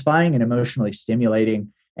satisfying and emotionally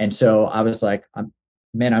stimulating. And so I was like, I'm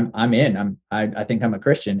in. I think I'm a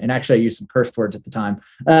Christian. And actually I used some curse words at the time.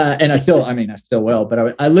 And I still will,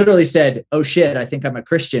 but I literally said, "Oh shit, I think I'm a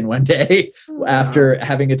Christian" one day after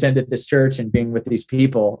having attended this church and being with these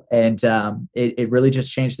people. And it really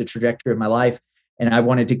just changed the trajectory of my life. And I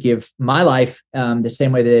wanted to give my life the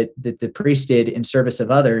same way that the priest did, in service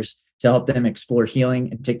of others, to help them explore healing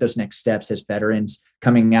and take those next steps as veterans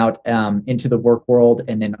coming out into the work world.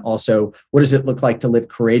 And then also, what does it look like to live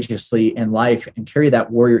courageously in life and carry that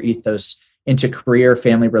warrior ethos into career,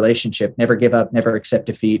 family, relationship? Never give up, never accept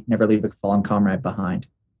defeat, never leave a fallen comrade behind.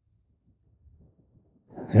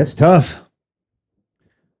 That's tough.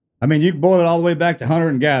 I mean, you boil it all the way back to hunter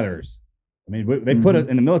and gatherers. I mean, they put it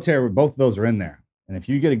in the military where both of those are in there. And if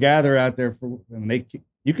you get a gatherer out there,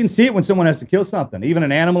 you can see it when someone has to kill something, even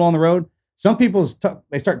an animal on the road. Some people,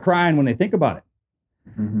 they start crying when they think about it.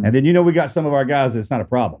 Mm-hmm. And then, we got some of our guys that it's not a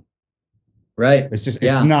problem. Right. It's just,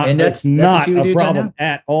 it's not a problem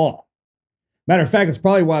at all. Matter of fact, it's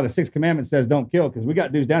probably why the 6th commandment says don't kill, because we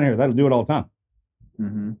got dudes down here that'll do it all the time.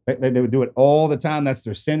 Mm-hmm. They would do it all the time. That's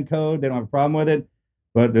their sin code. They don't have a problem with it,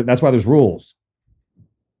 but that's why there's rules.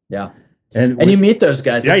 Yeah. And you meet those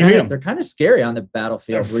guys. They're kind of scary on the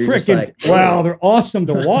battlefield. They're awesome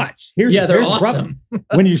to watch. They're awesome.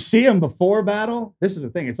 When you see them before battle, this is the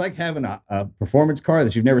thing. It's like having a performance car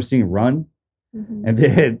that you've never seen run.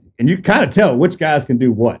 Mm-hmm. And you kind of tell which guys can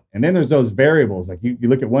do what. And then there's those variables. Like you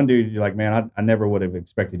look at one dude, you're like, man, I never would have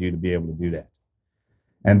expected you to be able to do that.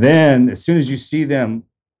 And then as soon as you see them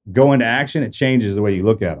go into action, it changes the way you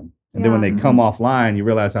look at them. And then when they come offline, you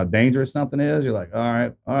realize how dangerous something is. You're like,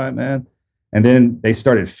 all right, man. And then they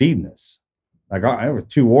started feeding us. Like, there were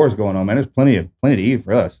 2 wars going on, man. There's plenty to eat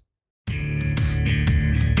for us.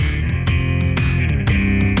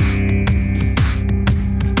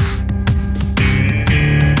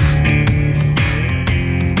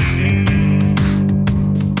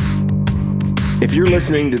 If If you're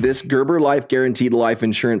listening to this Gerber Life Guaranteed Life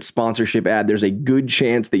Insurance sponsorship ad, there's a good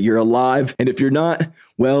chance that you're alive. And if you're not,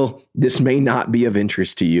 well, this may not be of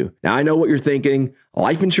interest to you. Now, I know what you're thinking.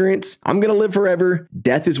 Life insurance? I'm going to live forever.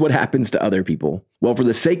 Death is what happens to other people. Well, for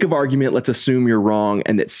the sake of argument, let's assume you're wrong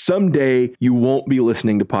and that someday you won't be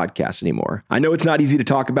listening to podcasts anymore. I know it's not easy to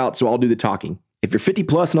talk about, so I'll do the talking. If you're 50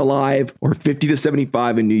 plus and alive or 50 to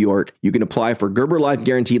 75 in New York, you can apply for Gerber Life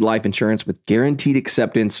Guaranteed Life Insurance with guaranteed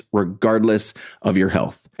acceptance regardless of your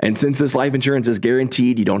health. And since this life insurance is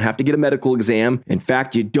guaranteed, you don't have to get a medical exam. In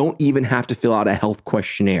fact, you don't even have to fill out a health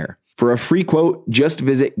questionnaire. For a free quote, just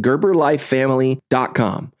visit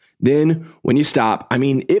GerberLifeFamily.com. Then when you stop,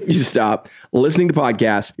 if you stop listening to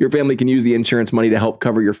podcasts, your family can use the insurance money to help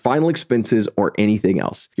cover your final expenses or anything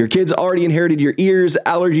else. Your kids already inherited your ears,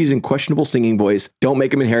 allergies, and questionable singing voice. Don't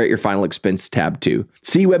make them inherit your final expense tab too.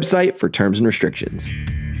 See website for terms and restrictions.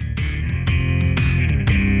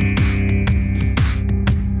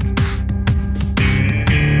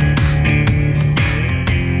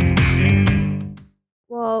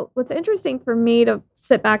 Well, what's interesting for me to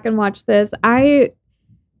sit back and watch this,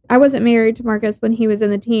 I wasn't married to Marcus when he was in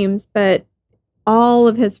the teams, but all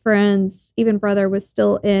of his friends, even brother, was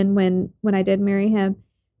still in when I did marry him.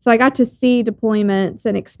 So I got to see deployments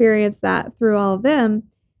and experience that through all of them.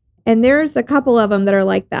 And there's a couple of them that are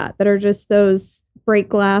like that are just those break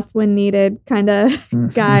glass when needed kind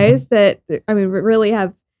of guys that, really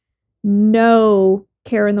have no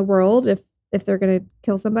care in the world if they're going to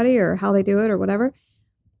kill somebody or how they do it or whatever.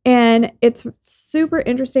 And it's super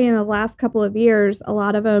interesting in the last couple of years, a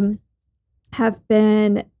lot of them have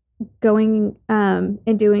been going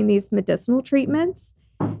and doing these medicinal treatments.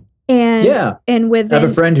 And within, I have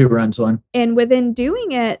a friend who runs one. And within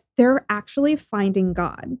doing it, they're actually finding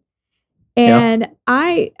God. And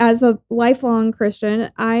I, as a lifelong Christian,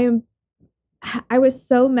 I was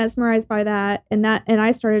so mesmerized by that. And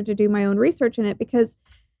I started to do my own research in it because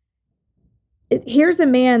here's a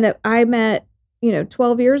man that I met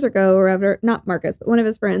 12 years ago or whatever, not Marcus, but one of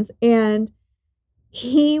his friends. And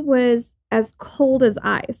he was as cold as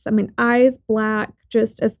ice. Eyes black,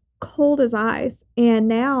 just as cold as ice. And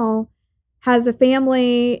now has a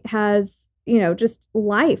family, has, just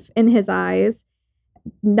life in his eyes,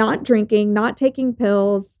 not drinking, not taking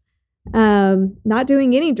pills, not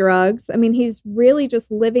doing any drugs. He's really just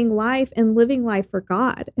living life for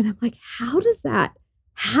God. And I'm like, how does that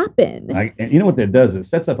happen? You know what that does? It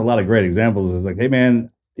sets up a lot of great examples. It's like, hey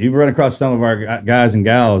man, you run across some of our guys and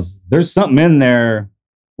gals. There's something in there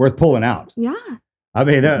worth pulling out. Yeah. A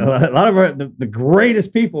lot of the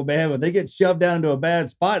greatest people, man, when they get shoved down into a bad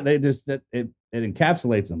spot, they just it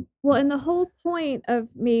encapsulates them. Well, and the whole point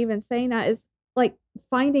of me even saying that is like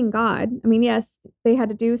finding God. Yes, they had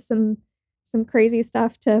to do some crazy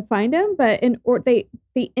stuff to find him, but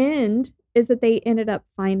the end is that they ended up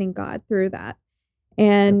finding God through that.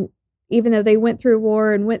 And even though they went through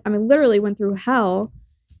war and literally went through hell,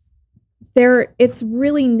 it's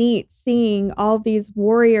really neat seeing all these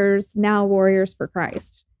warriors for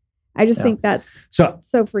Christ. I just think that's so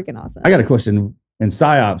freaking awesome. I got a question. In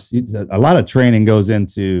PsyOps, a lot of training goes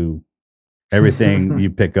into everything you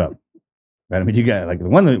pick up. Right? You got like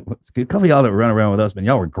a couple of y'all that run around with us, man,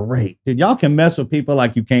 y'all were great. Dude, y'all can mess with people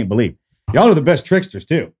like you can't believe. Y'all are the best tricksters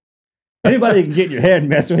too. Anybody can get in your head and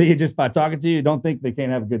mess with you just by talking to you. Don't think they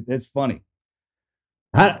can't have it's funny.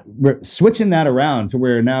 We're switching that around to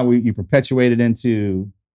where now you perpetuate it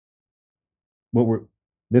into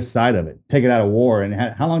this side of it. Take it out of war. And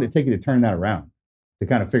how long did it take you to turn that around to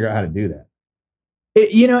kind of figure out how to do that?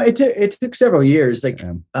 It took several years. Like,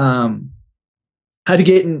 had to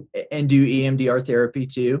get in and do EMDR therapy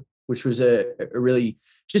too, which was a really,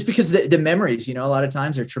 just because the memories, a lot of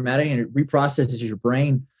times are traumatic and it reprocesses your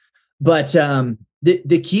brain. But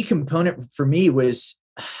the key component for me was,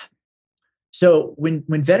 so when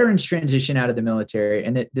veterans transition out of the military,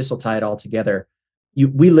 and this will tie it all together,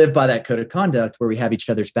 we live by that code of conduct where we have each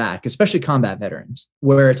other's back, especially combat veterans,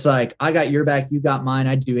 where it's like, I got your back, you got mine,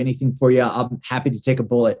 I'd do anything for you, I'm happy to take a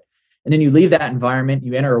bullet. And then you leave that environment,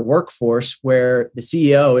 you enter a workforce where the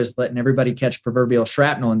CEO is letting everybody catch proverbial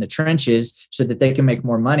shrapnel in the trenches so that they can make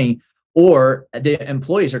more money, or the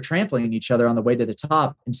employees are trampling each other on the way to the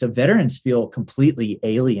top. And so veterans feel completely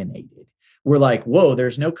alienated. We're like, whoa,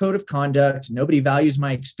 there's no code of conduct. Nobody values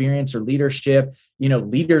my experience or leadership.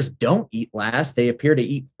 Leaders don't eat last. They appear to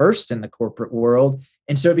eat first in the corporate world.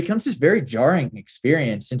 And so it becomes this very jarring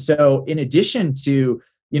experience. And so in addition to,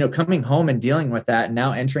 coming home and dealing with that and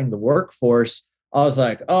now entering the workforce, I was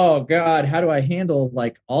like, oh God, how do I handle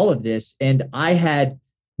like all of this? And I had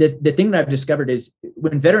the thing that I've discovered is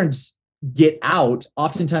when veterans get out,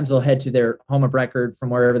 oftentimes they'll head to their home of record from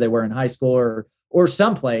wherever they were in high school or or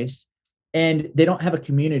someplace, and they don't have a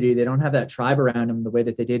community. They don't have that tribe around them the way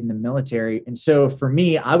that they did in the military. And so for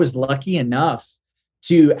me, I was lucky enough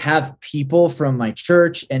to have people from my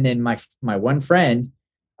church and then my one friend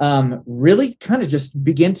really kind of just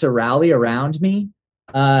begin to rally around me,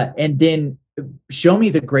 and then show me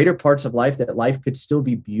the greater parts of life, that life could still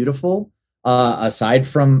be beautiful, aside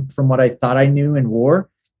from what I thought I knew in war.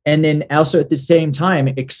 And then also at the same time,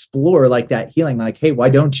 explore like that healing, like, hey, why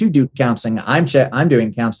don't you do counseling? I'm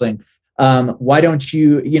doing counseling. Why don't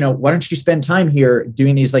you spend time here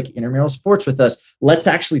doing these like intramural sports with us? Let's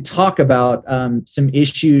actually talk about some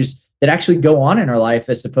issues that actually go on in our life,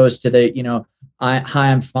 as opposed to the, hi,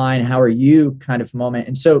 I'm fine, how are you kind of moment.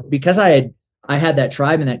 And so because I had that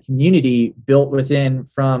tribe and that community built within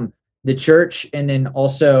from the church, and then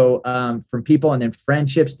also from people, and then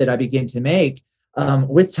friendships that I began to make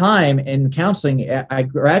with time and counseling, I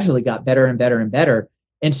gradually got better and better and better.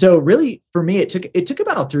 And so really for me, it took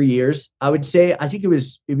about 3 years. I would say, I think it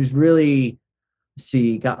was really,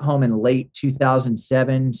 got home in late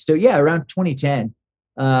 2007. So yeah, around 2010,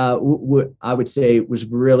 I would say was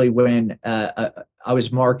really when I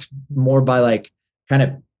was marked more by like kind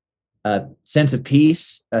of a sense of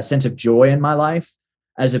peace, a sense of joy in my life,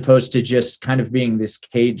 as opposed to just kind of being this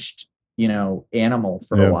caged, animal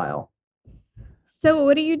for a while. So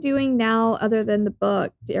what are you doing now other than the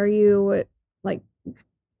book? Are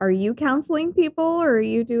you counseling people, or are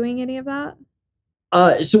you doing any of that?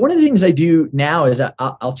 So one of the things I do now is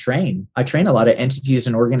I'll train. I train a lot of entities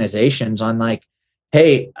and organizations on like,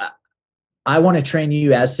 hey, I want to train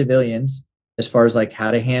you as civilians as far as like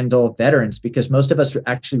how to handle veterans, because most of us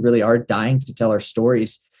actually really are dying to tell our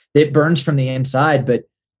stories. It burns from the inside, but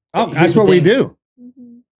that's what we do.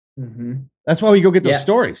 Mm-hmm. Mm-hmm. That's why we go get those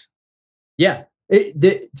stories. Yeah.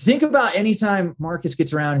 Think about anytime Marcus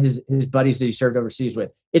gets around his buddies that he served overseas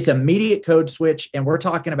with. It's immediate code switch, and we're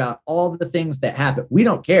talking about all the things that happen. We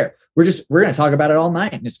don't care. We're going to talk about it all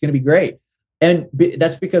night, and it's going to be great. And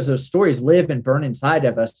that's because those stories live and burn inside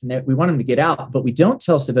of us, and that we want them to get out. But we don't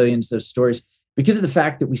tell civilians those stories because of the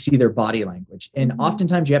fact that we see their body language. And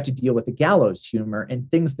oftentimes you have to deal with the gallows humor and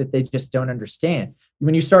things that they just don't understand.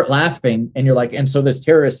 When you start laughing and you're like, and so this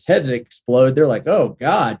terrorist's heads explode, they're like, oh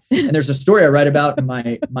God. And there's a story I write about in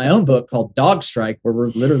my own book called Dog Strike, where we're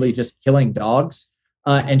literally just killing dogs.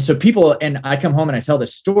 And so people, and I come home and I tell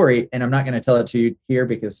this story, and I'm not going to tell it to you here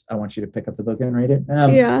because I want you to pick up the book and read it.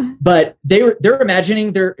 But they're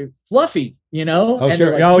imagining they're Fluffy, Oh, and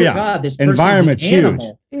sure. like, Oh, yeah. God, this Environment's person's an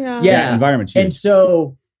animal. huge. Yeah. Environment's huge. And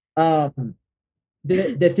so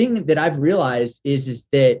the thing that I've realized is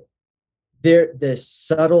that they're the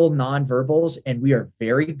subtle nonverbals, and we are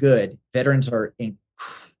very good. Veterans are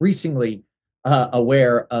increasingly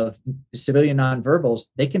aware of civilian nonverbals.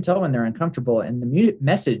 They can tell when they're uncomfortable, and the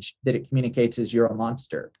message that it communicates is you're a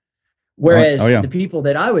monster. Whereas the people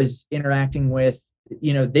that I was interacting with,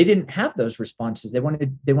 they didn't have those responses. They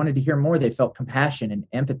wanted to hear more. They felt compassion and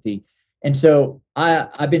empathy. And so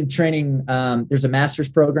I've been training. There's a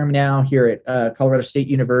master's program now here at Colorado State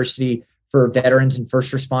University for veterans and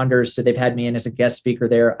first responders. So they've had me in as a guest speaker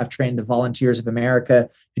there. I've trained the Volunteers of America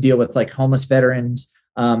to deal with like homeless veterans.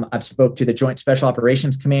 I've spoke to the Joint Special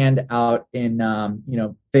Operations Command out in,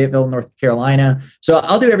 Fayetteville, North Carolina. So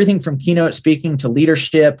I'll do everything from keynote speaking to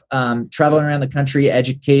leadership, traveling around the country,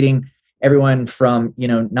 educating everyone from,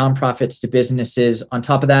 nonprofits to businesses. On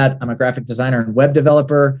top of that, I'm a graphic designer and web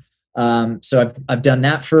developer. So I've done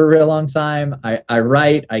that for a real long time. I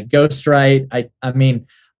write, I ghostwrite.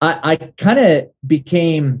 I kind of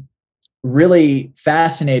became really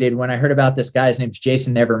fascinated when I heard about this guy. His name's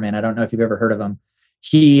Jason Neverman. I don't know if you've ever heard of him.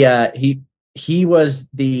 He was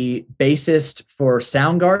the bassist for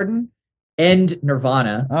Soundgarden and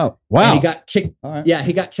Nirvana. Oh, wow. And he got kicked. Right. Yeah,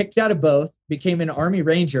 he got kicked out of both, became an Army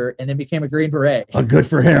Ranger, and then became a Green Beret. Oh, good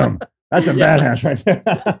for him. That's a badass right there.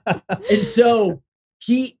 And so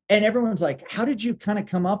everyone's like, how did you kind of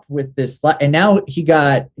come up with this? And now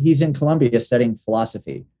he's in Columbia studying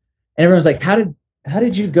philosophy. And everyone's like, how did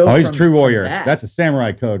you go? Oh, he's a true warrior. That? That's a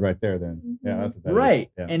samurai code right there then. Yeah, that's what that right.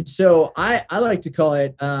 Is. Yeah. And so I like to call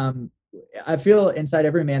it, I feel inside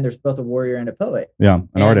every man, there's both a warrior and a poet. Yeah.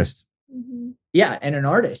 An artist. Yeah. And an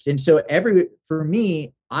artist. And so for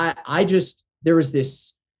me, there was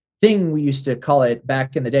this thing we used to call it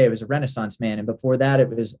back in the day. It was a Renaissance man. And before that, it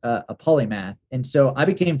was a polymath. And so I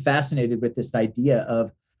became fascinated with this idea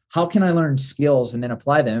of how can I learn skills and then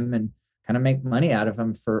apply them and kind of make money out of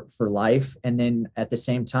them for life. And then at the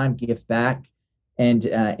same time, give back and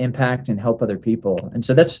impact and help other people. And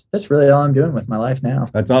so that's really all I'm doing with my life now.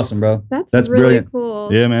 That's awesome, bro. That's really brilliant.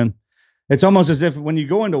 Cool. Yeah, man. It's almost as if when you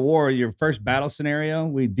go into war, your first battle scenario,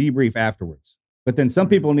 we debrief afterwards. But then some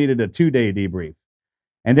people needed a 2-day debrief.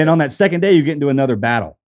 And then on that second day, you get into another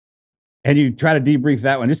battle. And you try to debrief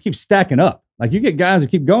that one. Just keep stacking up. Like you get guys who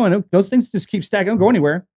keep going. Those things just keep stacking. Don't go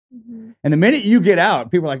anywhere. Mm-hmm. And the minute you get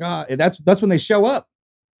out, people are like, oh, that's when they show up.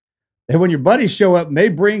 And when your buddies show up, they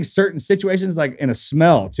bring certain situations like in a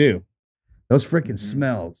smell too. Those freaking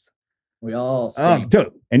smells. We all stink.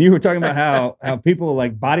 And you were talking about how people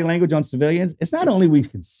like body language on civilians. It's not only we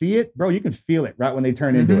can see it, bro, you can feel it right when they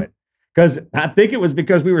turn into it. Because I think it was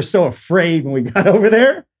because we were so afraid when we got over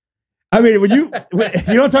there. I mean, you know what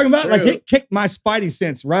I'm talking about? Like it kicked my spidey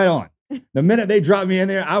sense right on. The minute they dropped me in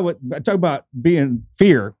there, I talk about being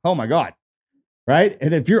fear. Oh my God. Right.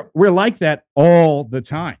 And we're like that all the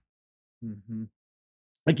time. Mm-hmm.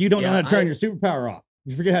 Like you don't know how to turn your superpower off.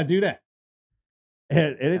 You forget how to do that.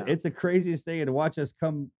 And it's the craziest thing to watch us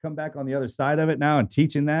come back on the other side of it now and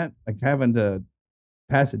teaching that, like having to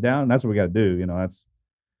pass it down. That's what we got to do. You know, that's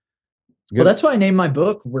good. Well, that's why I named my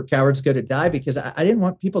book Where Cowards Go to Die, because I didn't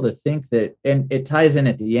want people to think that, and it ties in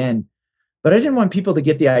at the end, but I didn't want people to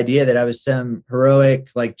get the idea that I was some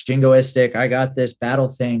heroic, like jingoistic, I got this battle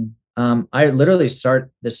thing. I literally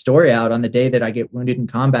start the story out on the day that I get wounded in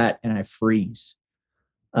combat and I freeze.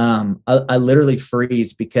 I literally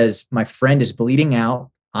freeze because my friend is bleeding out.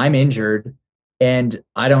 I'm injured and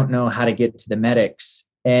I don't know how to get to the medics.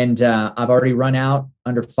 And I've already run out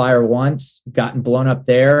under fire once, gotten blown up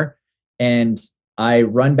there. And I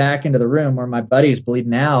run back into the room where my buddy's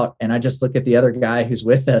bleeding out. And I just look at the other guy who's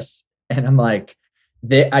with us. And I'm like,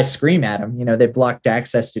 I scream at him, they blocked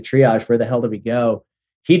access to triage. Where the hell did we go?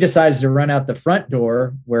 He decides to run out the front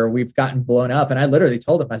door where we've gotten blown up. And I literally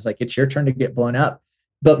told him, I was like, it's your turn to get blown up.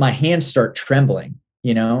 But my hands start trembling,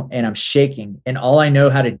 and I'm shaking. And all I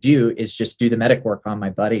know how to do is just do the medic work on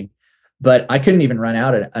my buddy. But I couldn't even run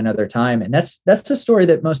out at another time. And that's a story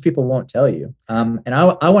that most people won't tell you. And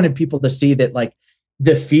I wanted people to see that, like,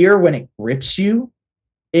 the fear, when it grips you,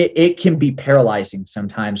 it can be paralyzing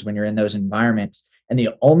sometimes when you're in those environments. And the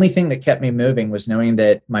only thing that kept me moving was knowing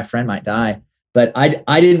that my friend might die. But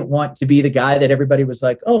I didn't want to be the guy that everybody was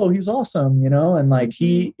like, oh, he's awesome, and like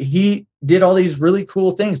he did all these really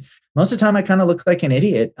cool things. Most of the time I kind of look like an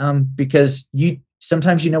idiot because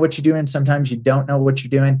sometimes you know what you're doing, sometimes you don't know what you're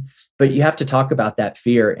doing, but you have to talk about that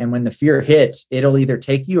fear. And when the fear hits, it'll either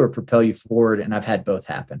take you or propel you forward. And I've had both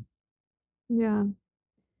happen. Yeah.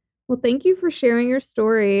 Well, thank you for sharing your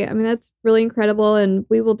story. I mean, that's really incredible. And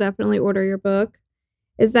we will definitely order your book.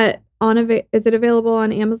 Is it available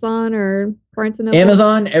on Amazon or Barnes & Noble?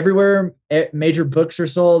 Amazon, everywhere major books are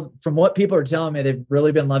sold. From what people are telling me, they've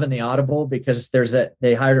really been loving the Audible because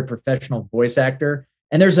they hired a professional voice actor.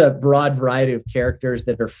 And there's a broad variety of characters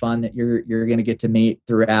that are fun that you're going to get to meet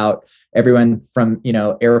throughout. Everyone from,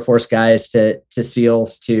 Air Force guys to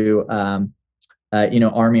SEALs to,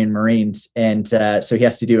 Army and Marines. And so he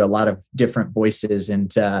has to do a lot of different voices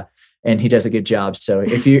and he does a good job. So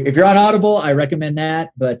if you're on Audible, I recommend that.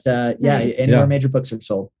 But nice. Anywhere major books are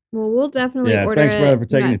sold. Well, we'll definitely order thanks, brother, it. for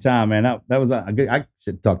taking the time, man. That was I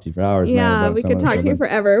should talk to you for hours. Yeah, man, we could talk to you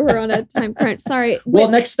forever. We're on a time crunch. Sorry. Well,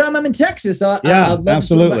 next time I'm in Texas, I'd love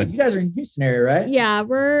absolutely. You guys are in Houston area, right? Yeah,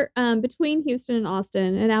 we're between Houston and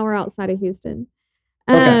Austin, an hour outside of Houston.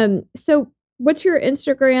 Okay. So what's your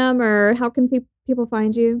Instagram, or how can people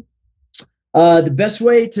find you? The best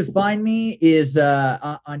way to find me is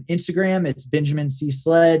on Instagram. It's Benjamin C.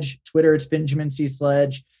 Sledge. Twitter, it's Benjamin C.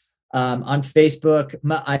 Sledge. On Facebook,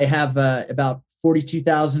 I have about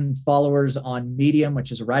 42,000 followers on Medium,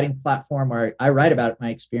 which is a writing platform where I write about my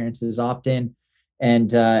experiences often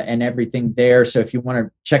and everything there. So if you want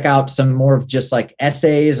to check out some more of just like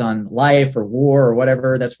essays on life or war or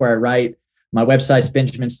whatever, that's where I write. My website's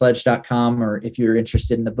benjaminsledge.com, or if you're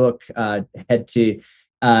interested in the book, head to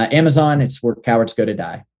Amazon. It's Where Cowards Go to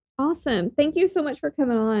Die. Awesome. Thank you so much for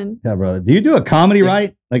coming on. Yeah, brother. Do you do a comedy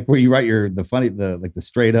write? Like where you write the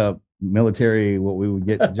straight up military, what we would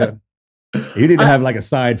get? You need to have like a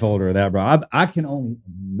side folder of that, bro. I can only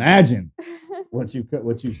imagine what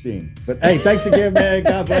you've seen. But hey, thanks again, man.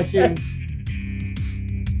 God bless you.